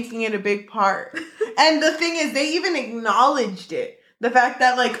tried making it a big part, and the thing is, they even acknowledged it. The fact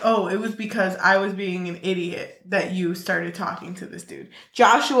that, like, oh, it was because I was being an idiot that you started talking to this dude.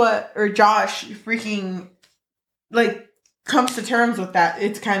 Josh freaking, like, comes to terms with that.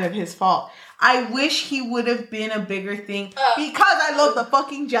 It's kind of his fault. I wish he would have been a bigger thing because I love the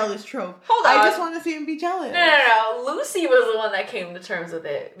fucking jealous trope. Hold on. I just want to see him be jealous. No. Lucy was the one that came to terms with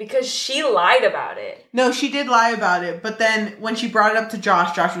it because she lied about it. No, she did lie about it. But then when she brought it up to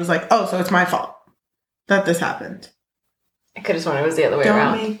Josh, Josh was like, oh, so it's my fault that this happened. I could have sworn it was the other way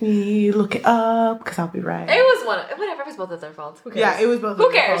around. Don't make me look it up because I'll be right. It was whatever. It was both of their faults. Who cares? Yeah, it was both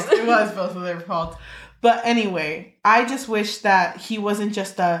of their faults. It was both of their faults. But anyway, I just wish that he wasn't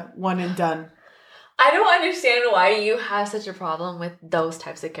just a one and done. I don't understand why you have such a problem with those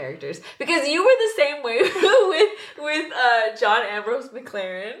types of characters. Because you were the same way with John Ambrose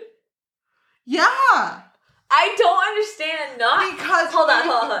McLaren. Yeah. I don't understand. Hold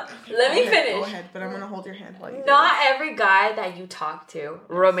on. Let me finish. Go ahead, but I'm gonna hold your hand while you Not every guy that you talk to,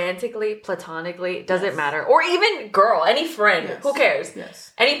 romantically, platonically, doesn't matter. Or even girl, any friend, who cares?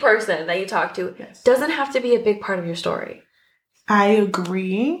 Yes. Any person that you talk to doesn't have to be a big part of your story. I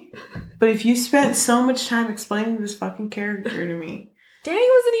agree, but if you spent so much time explaining this fucking character to me. Danny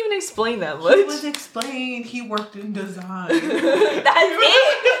wasn't even explained that much. He was explained. He worked in design. That's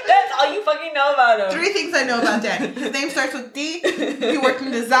it? That's all you fucking know about him. 3 things I know about Danny. His name starts with D. He worked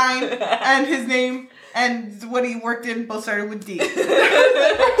in design. And his name and what he worked in both started with D. 3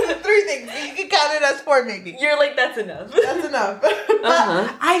 things. You can count it as 4 maybe. You're like, that's enough. That's enough. But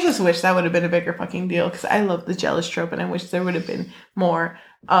I just wish that would have been a bigger fucking deal because I love the jealous trope and I wish there would have been more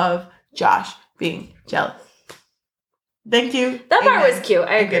of Josh being jealous. Thank you. That part was cute.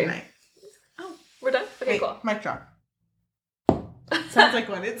 I agree. Good night. Oh, we're done? Okay, cool. Mic drop. Sounds like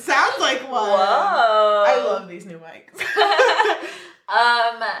one. It sounds like one. Whoa. I love these new mics.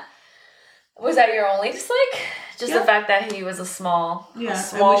 Was that your only dislike? Just the fact that he was a small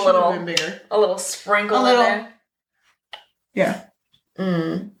little, been bigger. A little sprinkle in there. Yeah.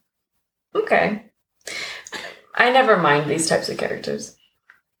 Okay. I never mind these types of characters.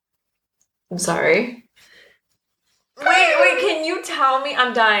 I'm sorry. Wait, can you tell me?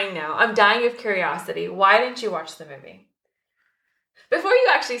 I'm dying now. I'm dying of curiosity. Why didn't you watch the movie? Before you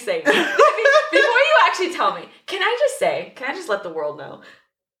actually say, before you actually tell me, can I just let the world know?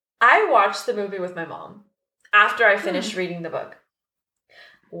 I watched the movie with my mom after I finished reading the book.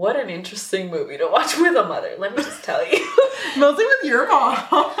 What an interesting movie to watch with a mother, let me just tell you. Mostly with your mom.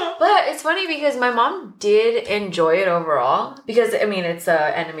 But it's funny because my mom did enjoy it overall. Because, I mean, it's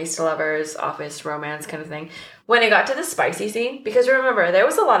enemies to lovers, office romance kind of thing. When it got to the spicy scene, because remember, there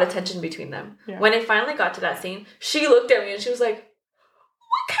was a lot of tension between them. Yeah. When it finally got to that scene, she looked at me and she was like,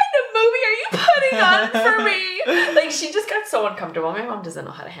 what kind of movie are you putting on for me? Like, she just got so uncomfortable. My mom doesn't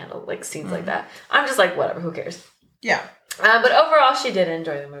know how to handle, like, scenes like that. I'm just like, whatever, who cares? Yeah. But overall, she did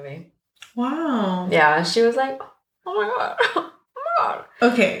enjoy the movie. Wow. Yeah, she was like, oh my god. Oh my god.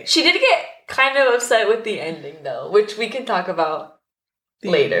 Okay. She did get kind of upset with the ending, though, which we can talk about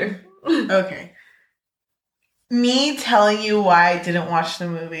later. Okay. Me telling you why I didn't watch the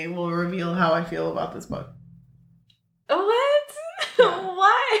movie will reveal how I feel about this book. What? Yeah.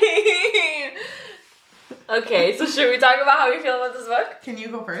 Why? Okay, so should we talk about how we feel about this book? Can you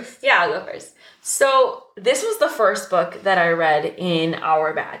go first? Yeah, I'll go first. So, this was the first book that I read in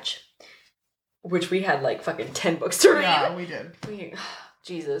our batch. Which we had like fucking 10 books to read. Yeah, we did.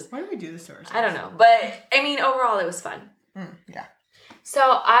 Jesus. Why did we do this to ourselves? I don't know. But, I mean, overall, it was fun. Yeah. So,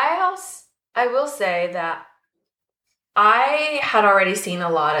 I will say that I had already seen a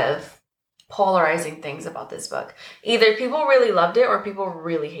lot of polarizing things about this book. Either people really loved it or people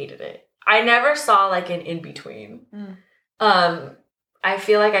really hated it. I never saw like an in-between. I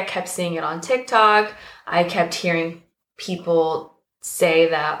feel like I kept seeing it on TikTok. I kept hearing people say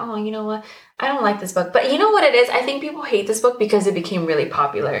that, oh, you know what? I don't like this book. But you know what it is? I think people hate this book because it became really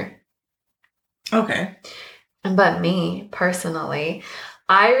popular. Okay. But me, personally,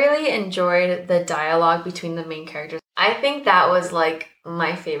 I really enjoyed the dialogue between the main characters. I think that was like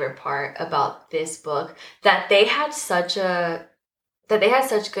my favorite part about this book, that they had such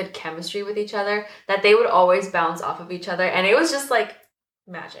good chemistry with each other, that they would always bounce off of each other, and it was just like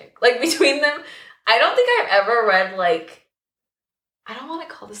magic. Like between them, I don't think I've ever read like, I don't want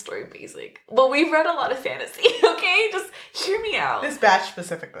to call the story basic, but we've read a lot of fantasy, okay? Just hear me out. This batch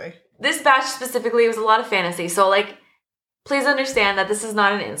specifically was a lot of fantasy, so like, please understand that this is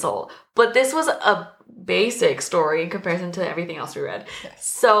not an insult, but this was a basic story in comparison to everything else we read. Yes.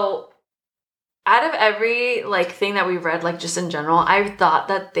 So out of every, like, thing that we've read, like, just in general, I thought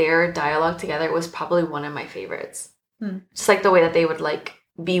that their dialogue together was probably one of my favorites. Just, like, the way that they would, like,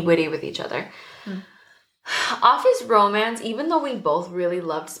 be witty with each other. Office romance, even though we both really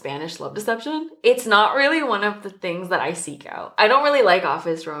loved Spanish Love Deception, it's not really one of the things that I seek out. I don't really like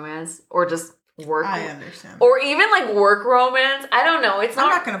office romance or just work. I understand. Or even, like, work romance. I don't know. I'm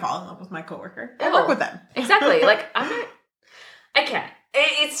not going to fall in love with my coworker. I work with them. Exactly. Like, I can't.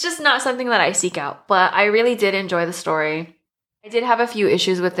 It's just not something that I seek out. But I really did enjoy the story. I did have a few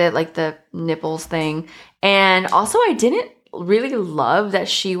issues with it, like the nipples thing. And also, I didn't really love that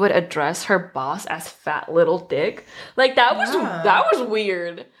she would address her boss as fat little dick. Like, that was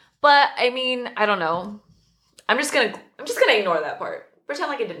weird. But I mean, I don't know. I'm just gonna ignore that part. Pretend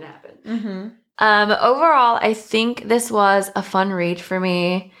like it didn't happen. Overall, I think this was a fun read for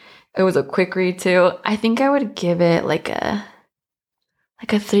me. It was a quick read too. I think I would give it like a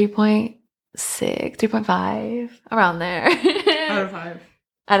 3.6, 3.5, around there. Out of 5.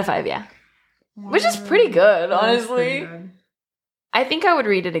 Out of 5, yeah. Wow. Which is pretty good, honestly. Pretty good. I think I would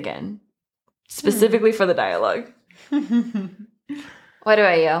read it again. Specifically for the dialogue. What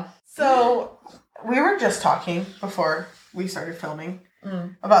about you? So, we were just talking before we started filming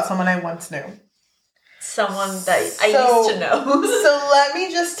about someone I once knew. Someone that I used to know. So, let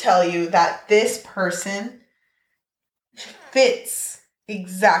me just tell you that this person fits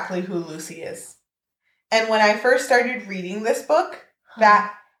exactly who Lucy is. And when I first started reading this book,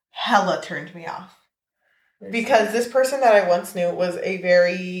 that hella turned me off. Because this person that I once knew was a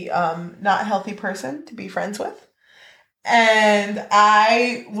very not healthy person to be friends with. And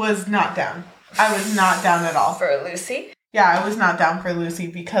I was not down. I was not down at all. For Lucy? Yeah, I was not down for Lucy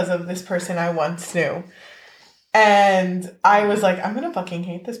because of this person I once knew. And I was like, I'm going to fucking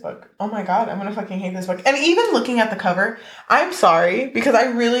hate this book. Oh my God, I'm going to fucking hate this book. And even looking at the cover, I'm sorry, because I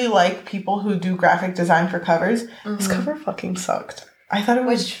really like people who do graphic design for covers. This cover fucking sucked. I thought it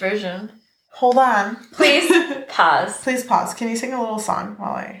was... Which version? Hold on. Please pause. Please pause. Can you sing a little song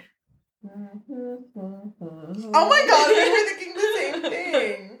while I... Oh my God, we were thinking the same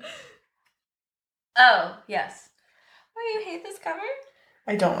thing. Oh, yes. Why do you hate this cover?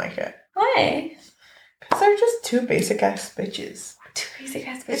 I don't like it. Why? Because they're just two basic-ass bitches. Two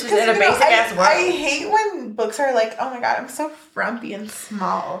basic-ass bitches in a basic-ass world. I hate when books are like, oh my God, I'm so frumpy and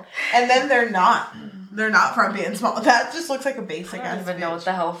small. And then they're not. They're not frumpy and small. That just looks like a basic-ass bitch. I don't even know what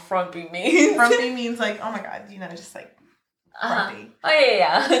the hell frumpy means. Frumpy means like, oh my God, just like frumpy. Oh,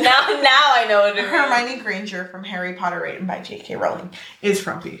 yeah. Now I know what it means. Hermione Granger from Harry Potter, written by J.K. Rowling, is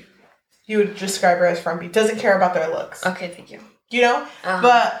frumpy. You would describe her as frumpy. Doesn't care about their looks. Okay, thank you.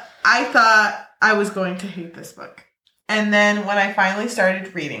 But I thought I was going to hate this book. And then when I finally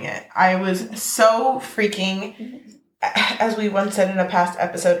started reading it, I was so freaking, as we once said in a past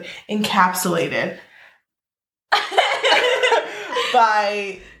episode, encapsulated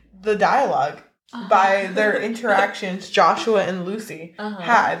by the dialogue, by their interactions Joshua and Lucy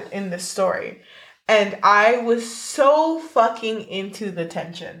had in this story. And I was so fucking into the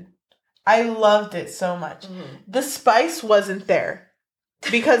tension. I loved it so much. The spice wasn't there.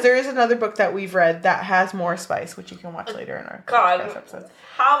 Because there is another book that we've read that has more spice, which you can watch later in our podcast episodes.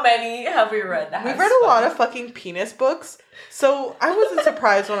 How many have we read that We've read a lot of fucking penis books, so I wasn't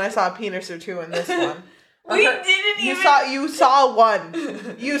surprised when I saw a penis or two in this one. We didn't even... You saw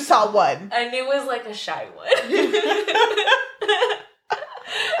one. You saw one. And it was like a shy one.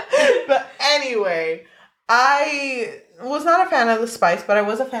 But anyway, I was not a fan of the spice, but I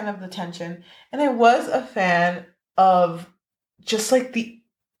was a fan of the tension. And I was a fan of just like the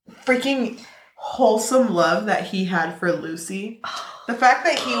freaking wholesome love that he had for Lucy. The fact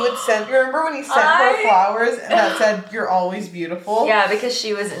that he would send... You remember when he sent her flowers and that said, "You're always beautiful"? Yeah, because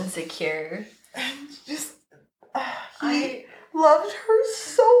she was insecure. And just... I loved her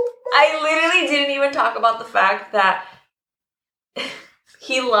so much. I literally didn't even talk about the fact that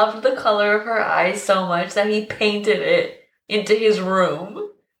he loved the color of her eyes so much that he painted it into his room.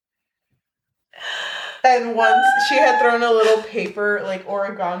 And once she had thrown a little paper, like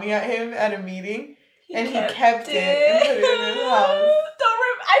origami at him at a meeting, and he kept it and put it in his house.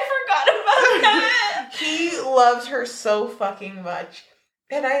 I forgot about that. He loved her so fucking much.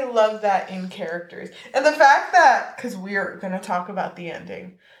 And I love that in characters. And the fact that, because we're going to talk about the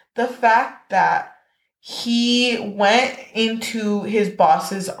ending, the fact that he went into his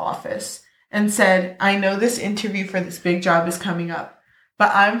boss's office and said, "I know this interview for this big job is coming up,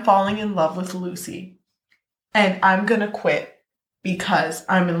 but I'm falling in love with Lucy. And I'm going to quit because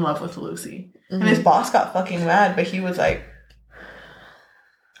I'm in love with Lucy." And his boss got fucking mad, but he was like,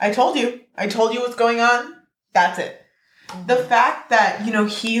 I told you what's going on. That's it. The fact that,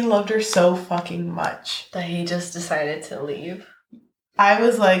 he loved her so fucking much. That he just decided to leave. I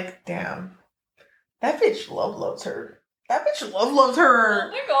was like, damn. That bitch loves her. That bitch loves her.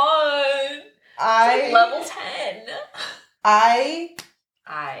 Oh my god. It's like level 10. I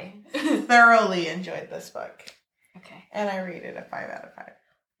thoroughly enjoyed this book. Okay. And I rated it a 5 out of 5.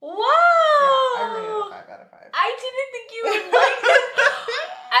 Wow. Yeah, I rated it a 5 out of 5. I didn't think you would like it.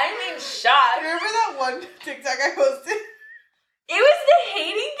 I'm in shock. Remember that one TikTok I posted? It was the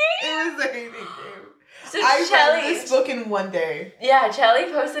hating game? It was the hating game. So I read this book in one day. Yeah,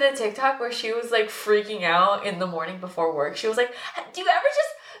 Chelly posted a TikTok where she was like freaking out in the morning before work. She was like, do you ever just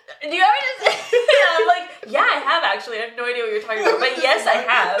and I'm like, yeah, I have actually. I have no idea what you're talking about. But yes, I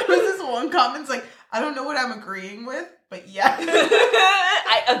have. There was this one comment's like, I don't know what I'm agreeing with, but yeah.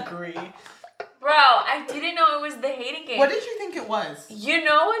 I agree. Bro, I didn't know it was the hating game. What did you think it was? You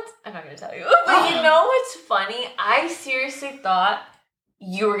know what? I'm not going to tell you. But you know what's funny? I seriously thought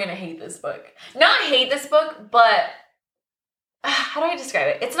you were going to hate this book. Not hate this book, but how do I describe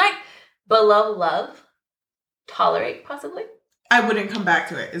it? It's like below love, tolerate possibly. I wouldn't come back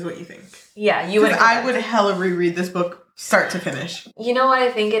to it, is what you think. Yeah, you would. I would hella reread this book start to finish. You know what I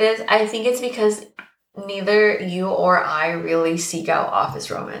think it is? I think it's because neither you or I really seek out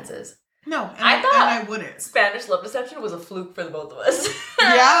office romances. No, I wouldn't. Spanish Love Deception was a fluke for the both of us. Yeah.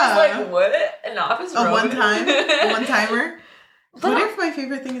 I was like, what? An office romance? A one-timer? What if my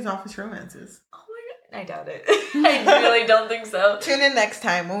favorite thing is office romances? Oh my god, I doubt it. I really don't think so. Tune in next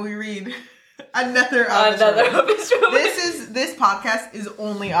time when we read another office romance. This podcast is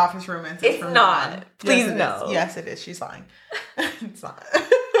only office romances. It's not. Please no. Yes, it is. She's lying. It's not.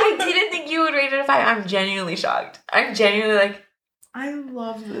 I didn't think you would rate it a 5. I'm genuinely shocked. I'm genuinely like, I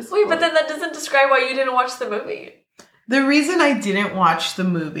love this book. But then that doesn't describe why you didn't watch the movie. The reason I didn't watch the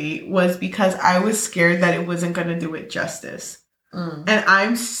movie was because I was scared that it wasn't going to do it justice. And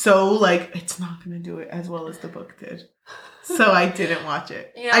I'm so like, it's not going to do it as well as the book did. So I didn't watch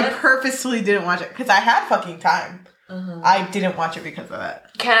it. Yeah, I purposely didn't watch it because I had fucking time. Mm-hmm. I didn't watch it because of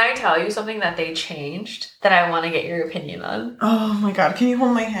that. Can I tell you something that they changed that I want to get your opinion on? Oh my god, can you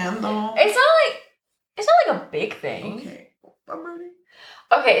hold my hand though? It's not like a big thing. Okay, I'm ready.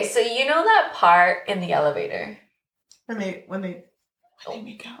 Okay, so you know that part in the elevator when they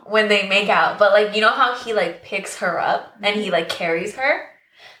make out. When they make out, but like you know how he like picks her up and he like carries her?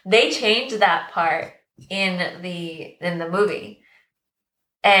 They changed that part in the movie.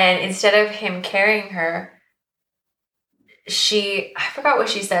 And instead of him carrying her, I forgot what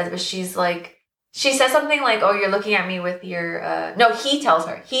she says, but she says something like, oh, you're looking at me with your, no, he tells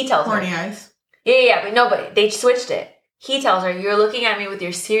her. Horny eyes. Yeah, but they switched it. He tells her, you're looking at me with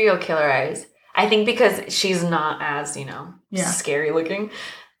your serial killer eyes. I think because she's not as, scary looking.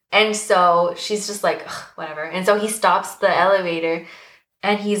 And so she's just like, whatever. And so he stops the elevator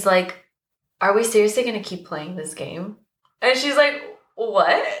and he's like, are we seriously going to keep playing this game? And she's like,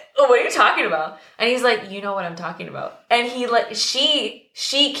 what? What are you talking about? And he's like, you know what I'm talking about. And he like, she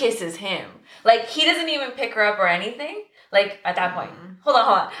kisses him. Like, he doesn't even pick her up or anything. Like, at that point. Hold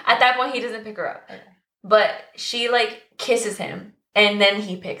on. At that point, he doesn't pick her up. Okay. But she, like, kisses him. And then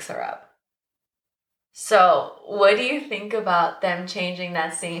he picks her up. So, what do you think about them changing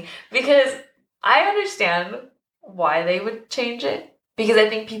that scene? Because I understand why they would change it. Because I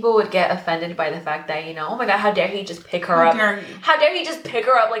think people would get offended by the fact that, oh my god, how dare he just pick her up? How dare he just pick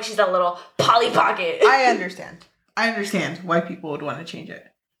her up like she's a little Polly Pocket? I understand why people would want to change it.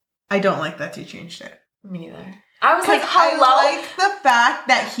 I don't like that they changed it. Me neither. I was like, hello? I like the fact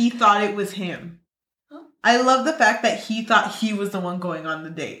that he thought it was him. Huh? I love the fact that he thought he was the one going on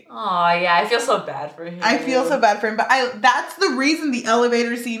the date. Oh, yeah, I feel so bad for him. But that's the reason the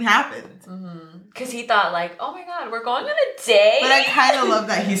elevator scene happened. Mm-hmm. Because he thought, like, oh my god, we're going on a date? But I kind of love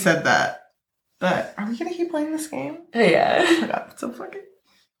that he said that. But are we going to keep playing this game? Yeah. Oh my god, it's so fucking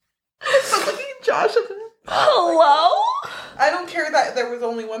Josh. Hello? I don't care that there was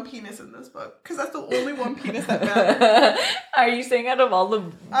only one penis in this book. Because that's the only one penis that mattered. Are you saying out of all the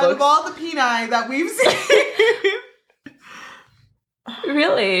books? Out of all the peni that we've seen.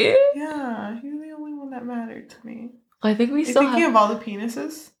 Really? Yeah, he's the only one that mattered to me. I think we still thinking of all the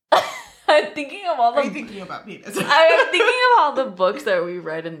penises? I'm thinking of all the... Are you thinking about penises? I'm thinking of all the books that we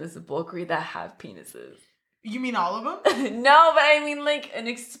read in this book that have penises. You mean all of them? No, but I mean like an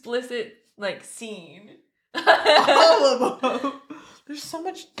explicit like scene. All of them. There's so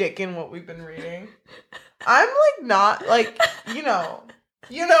much dick in what we've been reading. I'm like not like, you know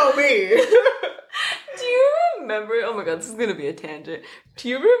me. Do you remember? Oh my god, this is gonna be a tangent. Do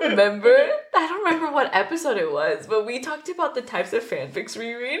you remember? I don't remember what episode it was, but we talked about the types of fanfics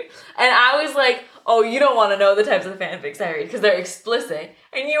we read, and I was like, "Oh, you don't want to know the types of fanfics I read because they're explicit,"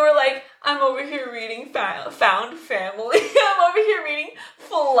 and you were like, "I'm over here reading found family. I'm over here reading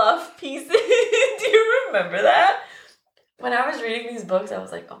fluff pieces." Do you remember that? When I was reading these books, I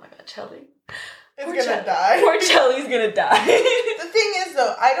was like, "Oh my god, Chelly." Gonna die. Poor Chelly's gonna die. The thing is,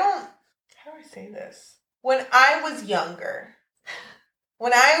 though, how do I say this? When I was young,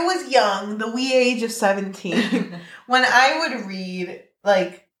 the wee age of 17, when I would read,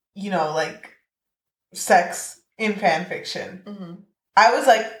 like, sex in fan fiction, I was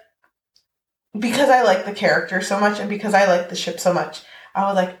like, because I like the character so much and because I like the ship so much, I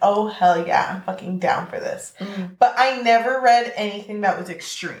was like, oh, hell yeah, I'm fucking down for this. But I never read anything that was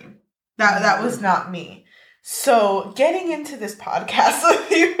extreme. That was not me. So getting into this podcast with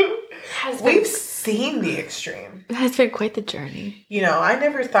you, we've seen the extreme. It has been quite the journey. I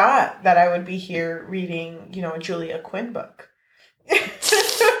never thought that I would be here reading, a Julia Quinn book.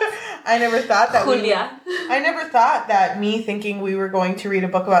 I never thought that I never thought that me thinking we were going to read a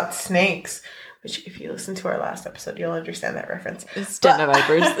book about snakes, which if you listen to our last episode, you'll understand that reference. It's Den of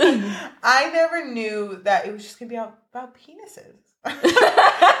Vipers. I never knew that it was just going to be about penises.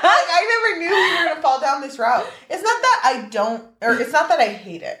 I never knew we were going to fall down this route. It's not that I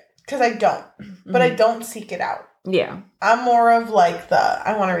hate it, because I don't, but I don't seek it out. Yeah. I'm more of like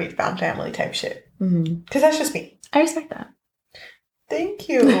I want to read found family type shit. Because that's just me. I respect that. Thank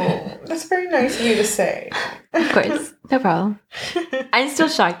you. That's very nice of you to say. Of course. No problem. I'm still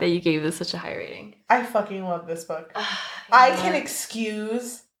shocked that you gave this such a high rating. I fucking love this book. I can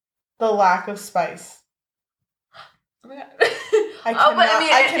excuse the lack of spice. Oh my god.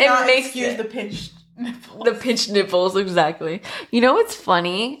 I cannot excuse the pinched nipples. The pinched nipples, exactly. You know what's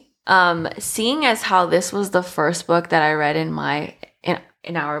funny? Seeing as how this was the first book that I read in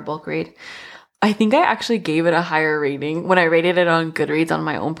our bulk read, I think I actually gave it a higher rating when I rated it on Goodreads on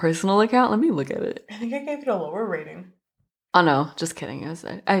my own personal account. Let me look at it. I think I gave it a lower rating. Oh no, just kidding. It was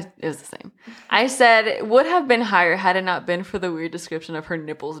the same. I said it would have been higher had it not been for the weird description of her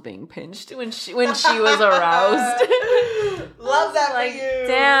nipples being pinched when she was aroused. Love that for you.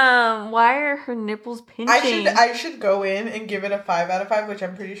 Damn, why are her nipples pinching? I should go in and give it a 5 out of 5, which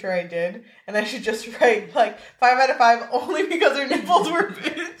I'm pretty sure I did, and I should just write 5 out of 5 only because her nipples were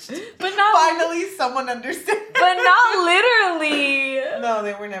pinched. But not finally someone understood. But not literally. No,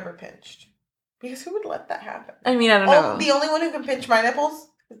 they were never pinched. Because who would let that happen? I mean, I don't know. The only one who can pinch my nipples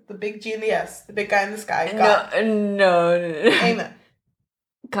is the big G and the S. The big guy in the sky. God. No. Amen.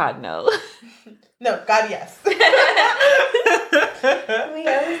 God, no. No, God, yes. I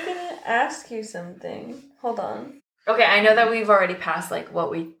was going to ask you something. Hold on. Okay, I know that we've already passed, what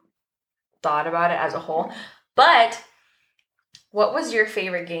we thought about it as a whole. But what was your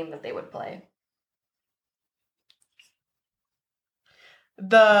favorite game that they would play?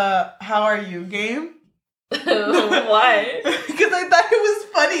 The How Are You game. Why? Because I thought it was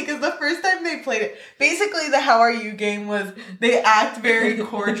funny because the first time they played it, basically the How Are You game was they act very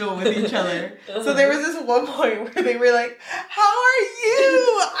cordial with each other. So there was this one point where they were like, how are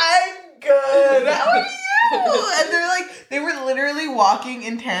you? I'm good. How are you? And they were literally walking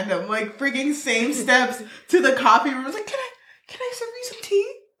in tandem, freaking same steps to the coffee room. I was like, can I serve you some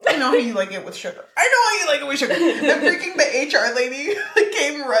tea? I know how you like it with sugar. And freaking the HR lady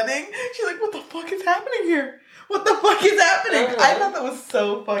came running. She's like, what the fuck is happening here? What the fuck is happening? I thought that was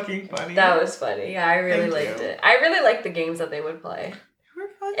so fucking funny. That was funny. Yeah, I really liked it. I really liked the games that they would play. They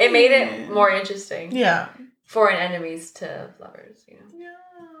were funny. It made it more interesting. Yeah. For enemies to lovers, Yeah.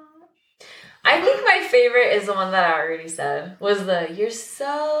 I think my favorite is the one that I already said. Was the, you're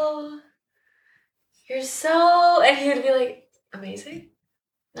so, and he would be like, amazing?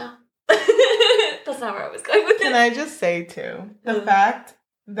 No. That's not where I was going with it. Can I just say, too, the fact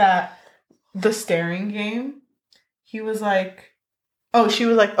that the staring game, she was like,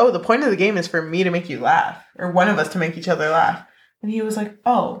 the point of the game is for me to make you laugh, or one of us to make each other laugh. And he was like,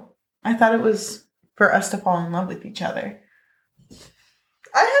 oh, I thought it was for us to fall in love with each other.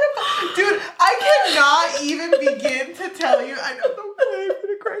 Dude, I cannot even begin to tell you. I know, I'm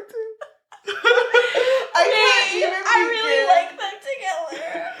gonna cry too. I really like that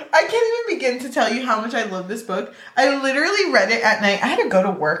together. I can't even begin to tell you how much I love this book. I literally read it at night. I had to go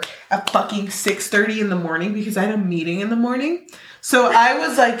to work at fucking 6:30 in the morning because I had a meeting in the morning. So I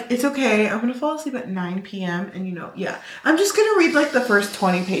was like, it's okay. I'm going to fall asleep at 9 p.m. And I'm just going to read the first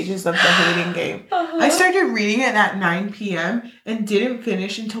 20 pages of the Hating Game. I started reading it at 9 p.m. and didn't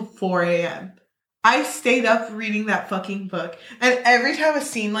finish until 4 a.m. I stayed up reading that fucking book. And every time a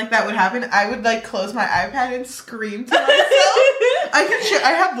scene like that would happen, I would like close my iPad and scream to myself.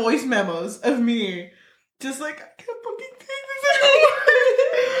 I have voice memos of me. Just like, I can't fucking take this anymore.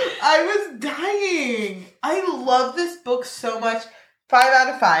 I was dying. I love this book so much. 5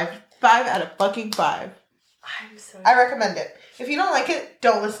 out of 5. 5 out of fucking 5. I recommend it. If you don't like it,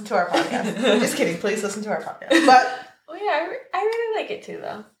 don't listen to our podcast. Just kidding. Please listen to our podcast. But oh yeah, I really like it too,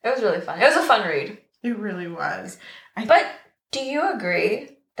 though. It was really fun. It was a fun read. It really was. But do you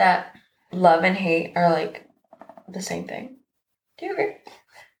agree that love and hate are like the same thing? Do you agree?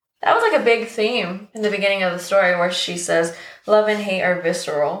 That was like a big theme in the beginning of the story where she says love and hate are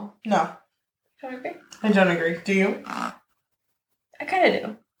visceral. No. Don't agree? I don't agree. Do you? I kind of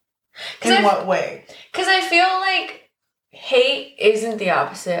do. In what way? Because I feel like hate isn't the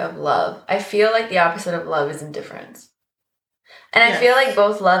opposite of love. I feel like the opposite of love is indifference. And I feel like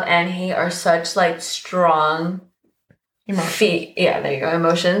both love and hate are such like strong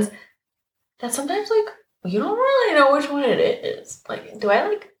emotions that sometimes like you don't really know which one it is. Like, do I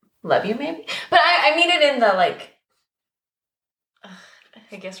like love you maybe? But I mean it in the like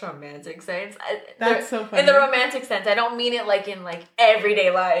I guess romantic sense. That's so funny. In the romantic sense. I don't mean it like in like everyday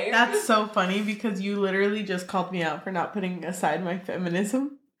life. That's so funny because you literally just called me out for not putting aside my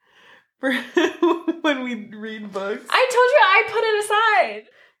feminism for when we read books. I told you I put it aside.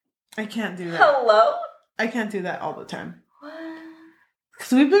 I can't do that. Hello? I can't do that all the time. What?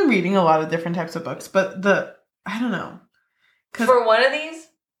 Because we've been reading a lot of different types of books, but I don't know. For one of these,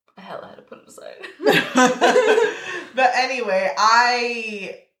 I had to put it aside. But anyway,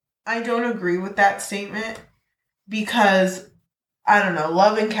 I don't agree with that statement because, I don't know,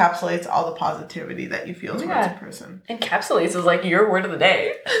 love encapsulates all the positivity that you feel towards a person. Encapsulates is like your word of the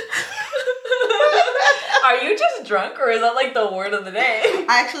day. Are you just drunk or is that like the word of the day?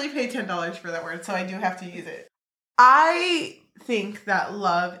 I actually paid $10 for that word, so I do have to use it. I think that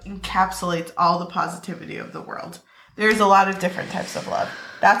love encapsulates all the positivity of the world. There's a lot of different types of love.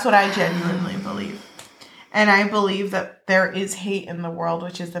 That's what I genuinely believe. And I believe that there is hate in the world,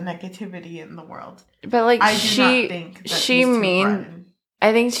 which is the negativity in the world. But like I do not think that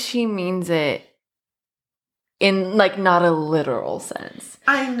I think she means it in like not a literal sense.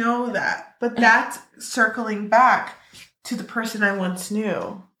 I know that, but that's circling back to the person I once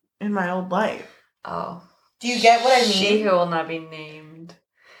knew in my old life. Oh. Do you get what I mean? She who will not be named.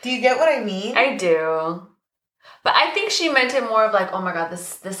 Do you get what I mean? I do. But I think she meant it more of like, oh my god,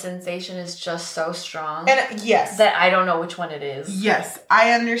 this sensation is just so strong. And yes. That I don't know which one it is. Yes,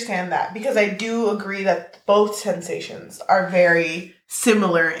 I understand that. Because I do agree that both sensations are very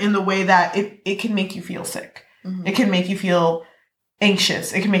similar in the way that it can make you feel sick. Mm-hmm. It can make you feel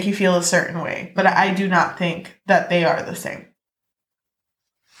anxious. It can make you feel a certain way. But I do not think that they are the same.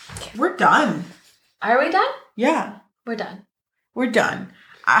 We're done. Are we done? Yeah. We're done. We're done.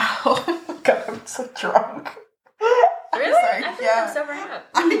 Oh my god, I'm so drunk. Really? Sorry. I feel like I'm sober up.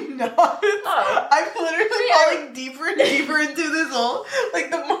 I know. Oh. I'm literally falling deeper and deeper into this hole.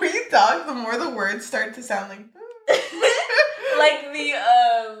 Like, the more you talk, the more the words start to sound like... like the,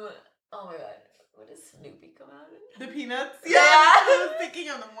 oh my god. What does Snoopy come out in? The Peanuts? Yeah. I was thinking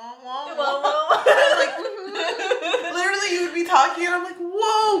of the wah. I'm like, literally, you would be talking and I'm like,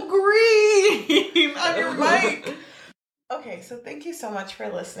 whoa, green on your mic. Okay, so thank you so much for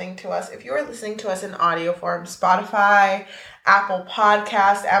listening to us. If you are listening to us in audio form, Spotify, Apple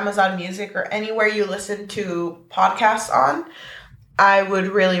Podcasts, Amazon Music, or anywhere you listen to podcasts on, I would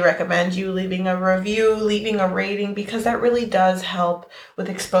really recommend you leaving a review, leaving a rating, because that really does help with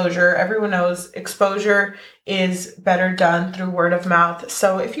exposure. Everyone knows exposure is better done through word of mouth.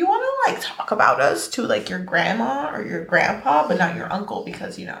 So if you want to like talk about us to like your grandma or your grandpa, but not your uncle,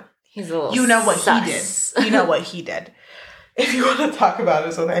 because he's a little you know what sus. He did. You know what he did. If you want to talk about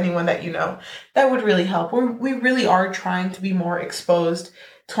us with anyone that you know, that would really help. We really are trying to be more exposed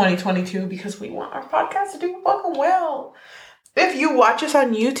 2022 because we want our podcast to do fucking well. If you watch us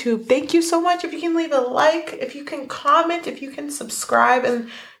on YouTube, thank you so much. If you can leave a like, if you can comment, if you can subscribe and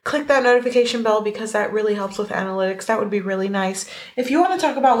click that notification bell because that really helps with analytics. That would be really nice. If you want to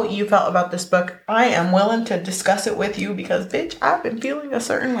talk about what you felt about this book, I am willing to discuss it with you because, bitch, I've been feeling a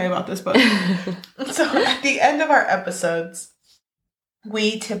certain way about this book. So at the end of our episodes,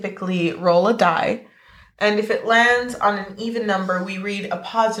 we typically roll a die. And if it lands on an even number, we read a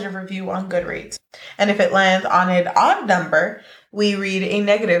positive review on Goodreads. And if it lands on an odd number, we read a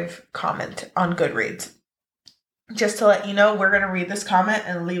negative comment on Goodreads. Just to let you know, we're going to read this comment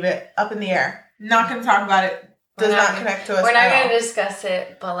and leave it up in the air. Not going to talk about it. Does not connect to us. We're not going to discuss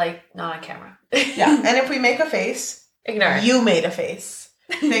it, but like not on camera. Yeah. And if we make a face, ignore it. You made a face.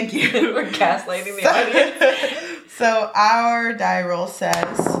 Thank you. We're gaslighting the audience. So our die roll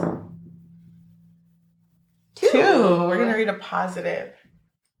says 2. We're going to read a positive.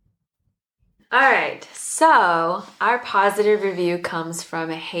 All right. So our positive review comes from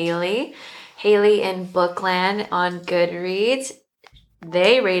Haley. Haley in Bookland on Goodreads.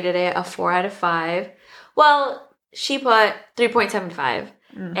 They rated it a 4 out of 5. Well, she put 3.75.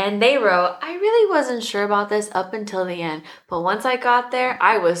 And they wrote, I really wasn't sure about this up until the end. But once I got there,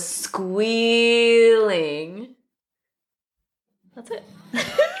 I was squealing. That's it.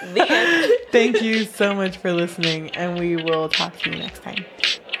 The end. Thank you so much for listening. And we will talk to you next time.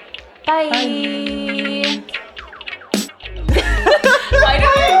 Bye. Bye.